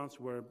 4 months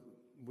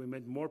we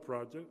made more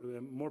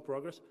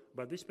progress,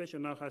 but this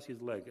patient now has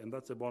his leg, and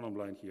that's the bottom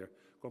line here.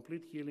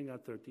 Complete healing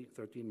at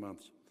 13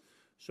 months.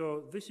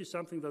 So this is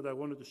something that I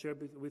wanted to share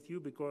with you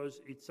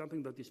because it's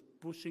something that is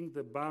pushing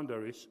the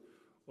boundaries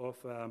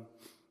of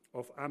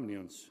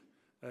amnions.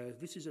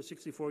 This is a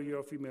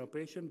 64-year-old female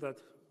patient that,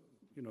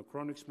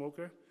 chronic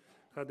smoker,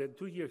 had a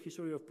 2-year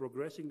history of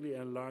progressively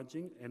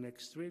enlarging and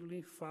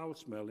extremely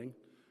foul-smelling,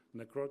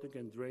 necrotic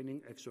and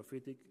draining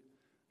exophytic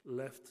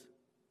left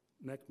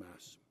neck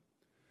mass.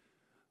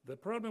 The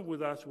problem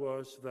with us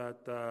was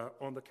that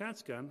on the CAT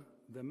scan,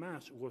 the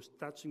mass was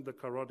touching the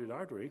carotid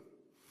artery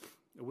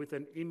with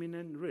an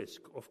imminent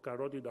risk of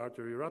carotid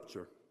artery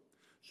rupture.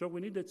 So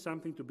we needed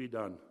something to be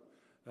done.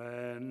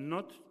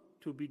 Not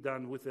to be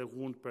done with a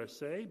wound per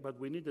se, but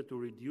we needed to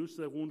reduce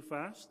the wound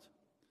fast.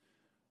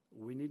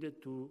 We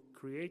needed to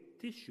create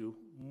tissue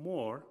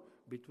more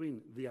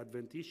between the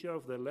adventitia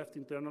of the left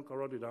internal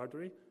carotid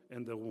artery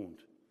and the wound.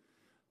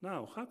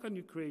 Now, how can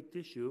you create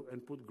tissue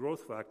and put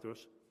growth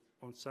factors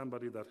on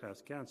somebody that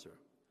has cancer?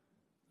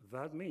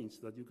 That means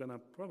that you're going to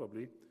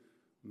probably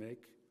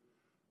make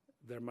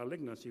their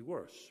malignancy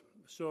worse.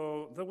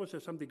 So there was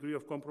some degree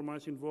of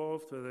compromise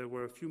involved. There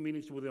were a few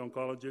meetings with the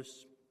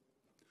oncologist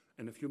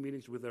and a few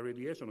meetings with the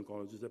radiation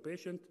oncologist. The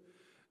patient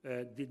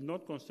did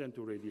not consent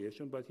to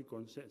radiation, but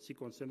she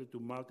consented to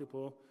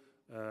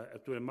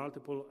a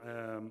multiple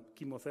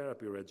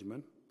chemotherapy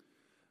regimen.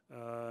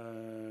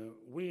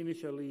 We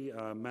initially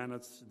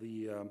managed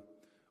the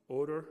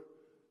odor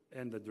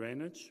and the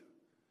drainage.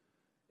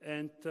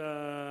 And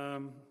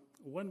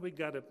when we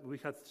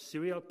had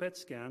serial PET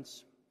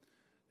scans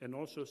and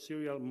also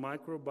serial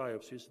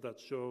microbiopsies that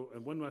show,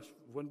 and when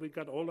we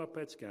got all our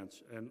PET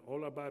scans and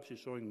all our biopsies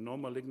showing no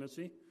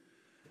malignancy,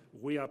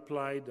 we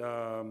applied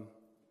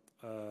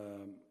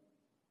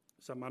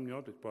some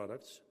amniotic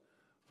products.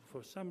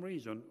 For some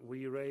reason,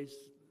 we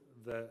raised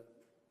the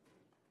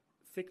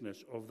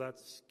thickness of that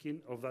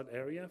skin, of that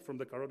area from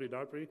the carotid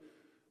artery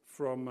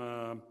from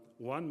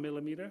 1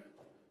 millimeter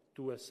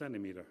to 1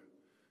 centimeter.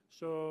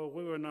 So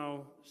we were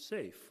now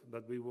safe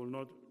that we will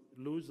not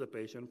lose the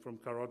patient from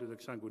carotid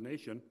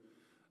exsanguination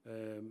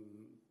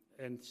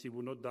and she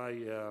will not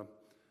die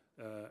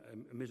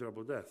a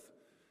miserable death.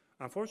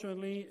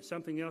 Unfortunately,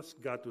 something else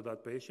got to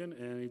that patient,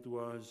 and it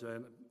was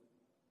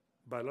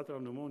bilateral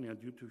pneumonia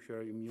due to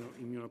her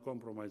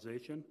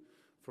immunocompromisation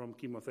from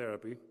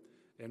chemotherapy.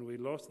 And we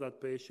lost that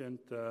patient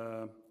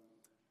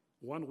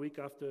 1 week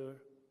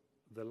after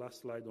the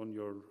last slide on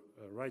your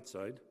right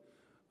side.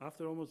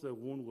 After almost the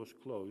wound was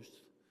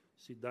closed,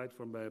 she died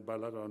from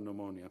bilateral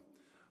pneumonia.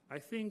 I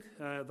think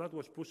that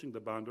was pushing the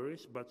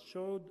boundaries, but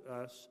showed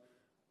us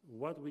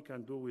what we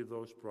can do with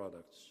those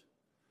products.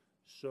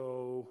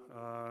 So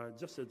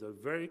just as a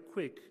very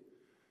quick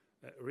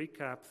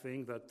recap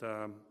thing that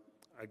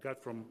I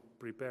got from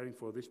preparing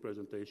for this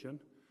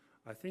presentation,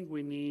 I think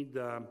we need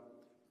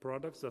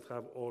products that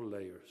have all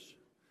layers.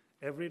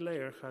 Every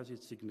layer has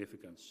its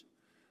significance.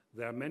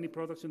 There are many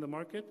products in the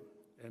market,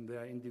 and there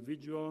are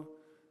individual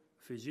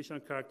physician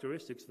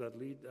characteristics that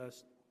lead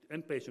us,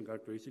 and patient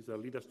characteristics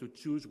that lead us to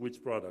choose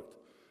which product.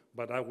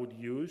 But I would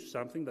use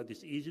something that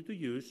is easy to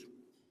use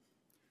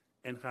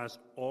and has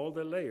all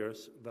the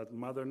layers that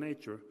Mother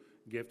Nature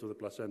gave to the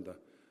placenta.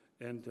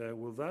 And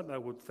with that, I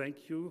would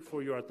thank you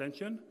for your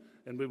attention,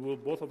 and we will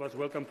both of us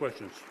welcome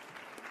questions.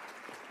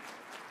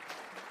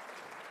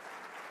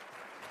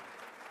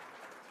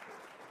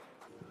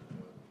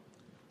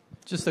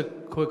 Just a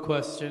quick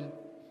question.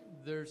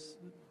 There's,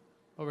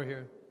 over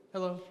here.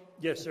 Hello.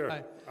 Yes, sir.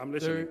 Hi. I'm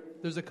listening.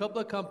 There's a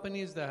couple of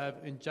companies that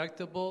have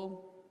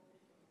injectable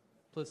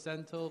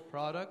placental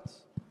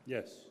products.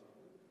 Yes.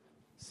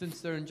 Since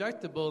they're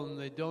injectable and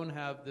they don't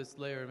have this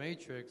layer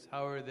matrix,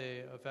 how are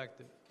they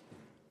effective?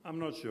 I'm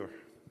not sure.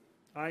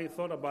 I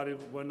thought about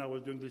it when I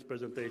was doing this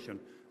presentation.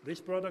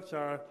 These products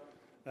have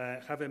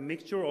the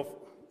mixture of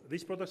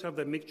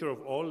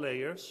all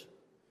layers,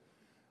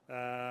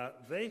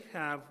 They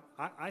have,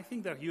 I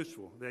think they're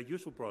useful. They're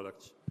useful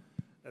products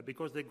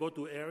because they go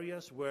to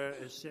areas where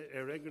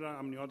a regular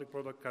amniotic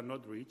product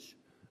cannot reach.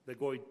 They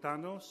go in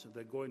tunnels,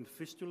 they go in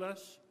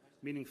fistulas,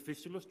 meaning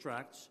fistulous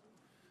tracts.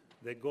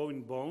 They go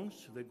in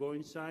bones, they go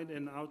inside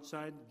and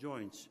outside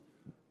joints.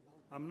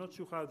 I'm not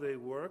sure how they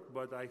work,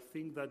 but I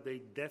think that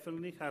they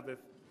definitely have a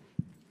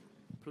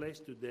place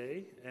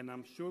today, and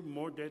I'm sure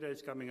more data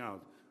is coming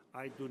out.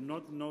 I do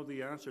not know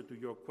the answer to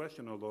your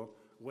question, although,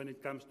 when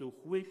it comes to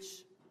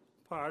which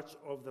parts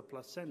of the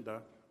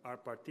placenta are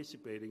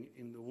participating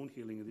in the wound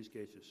healing in these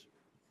cases.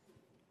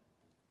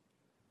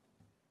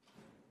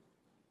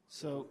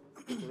 So,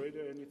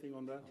 Rader, anything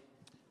on that?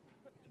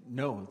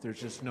 No, there's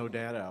just no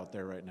data out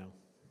there right now.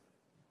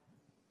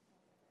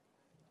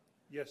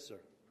 Yes, sir.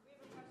 We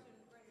have a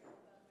question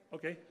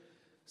right here. Okay.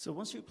 so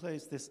once you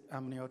place this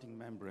amniotic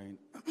membrane,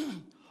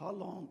 how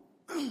long,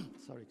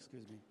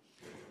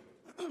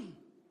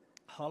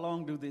 how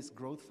long do these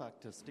growth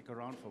factors stick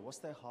around for? What's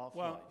their half-life?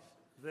 Well,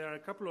 there are a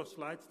couple of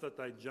slides that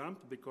I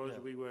jumped because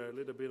we were a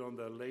little bit on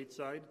the late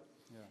side.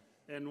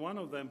 Yeah. And one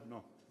of them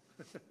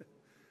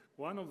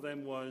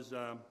was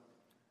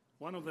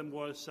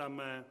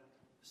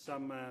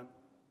some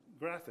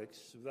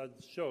graphics that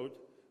showed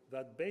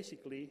that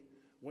basically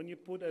when you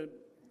put a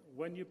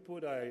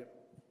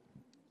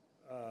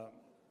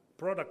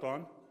product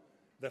on,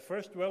 the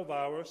first 12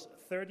 hours,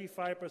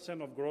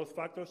 35% of growth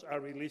factors are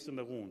released in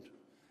the wound.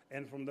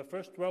 And from the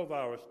first 12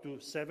 hours to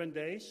 7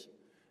 days,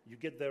 you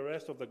get the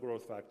rest of the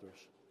growth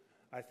factors.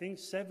 I think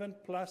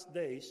 7+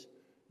 days,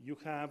 you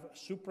have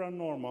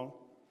supranormal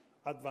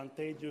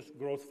advantageous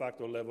growth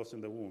factor levels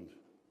in the wound.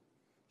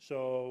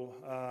 So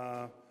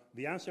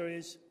the answer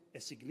is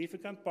a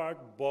significant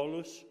part,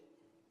 bolus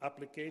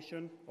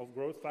application of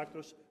growth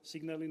factors,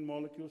 signaling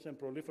molecules, and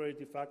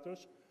proliferative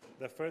factors,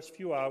 the first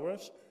few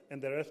hours,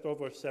 and the rest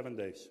over 7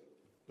 days.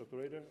 Dr.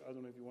 Rader, I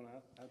don't know if you want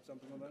to add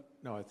something on that?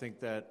 No, I think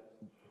that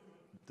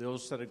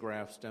those set of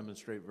graphs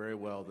demonstrate very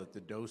well that the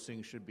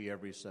dosing should be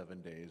every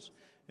 7 days,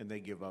 and they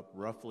give up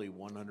roughly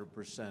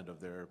 100% of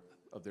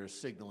their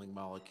signaling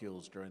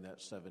molecules during that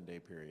 7-day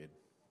period.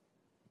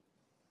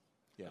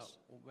 Yes.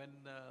 When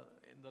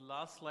in the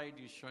last slide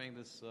you're showing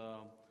this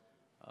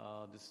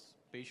this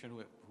patient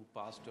who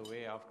passed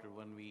away after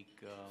 1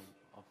 week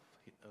of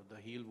the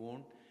healed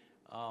wound,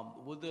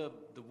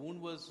 the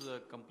wound was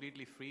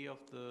completely free of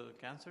the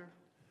cancer?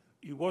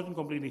 It wasn't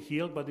completely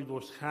healed, but it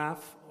was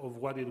half of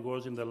what it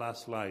was in the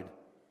last slide.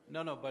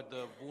 No, but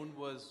the wound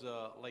was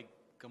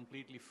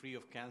completely free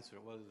of cancer.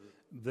 Was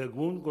it? The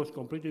wound was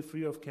completely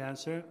free of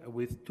cancer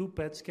with 2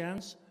 PET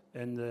scans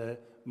and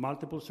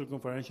multiple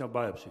circumferential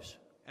biopsies.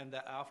 And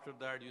after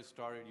that you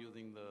started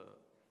using the...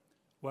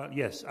 Well,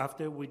 yes.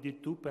 After we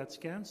did 2 PET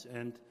scans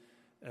and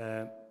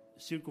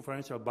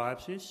circumferential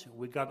biopsies,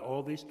 we got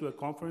all this to a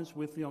conference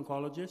with the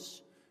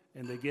oncologists,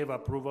 and they gave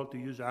approval to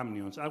use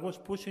amnions. I was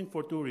pushing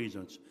for 2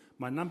 reasons.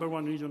 My number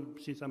 1 reason,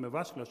 since I'm a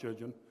vascular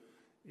surgeon,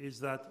 is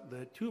that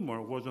the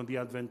tumor was on the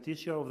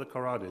adventitia of the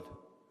carotid,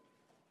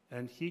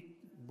 and he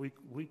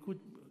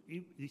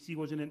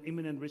was in an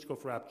imminent risk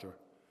of rupture.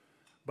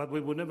 But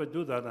we would never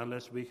do that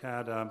unless we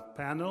had a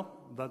panel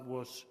that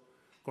was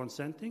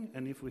consenting,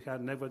 and if we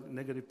had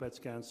negative PET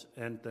scans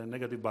and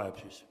negative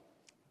biopsies.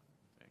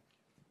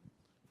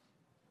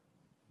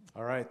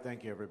 All right,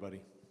 thank you,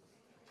 everybody.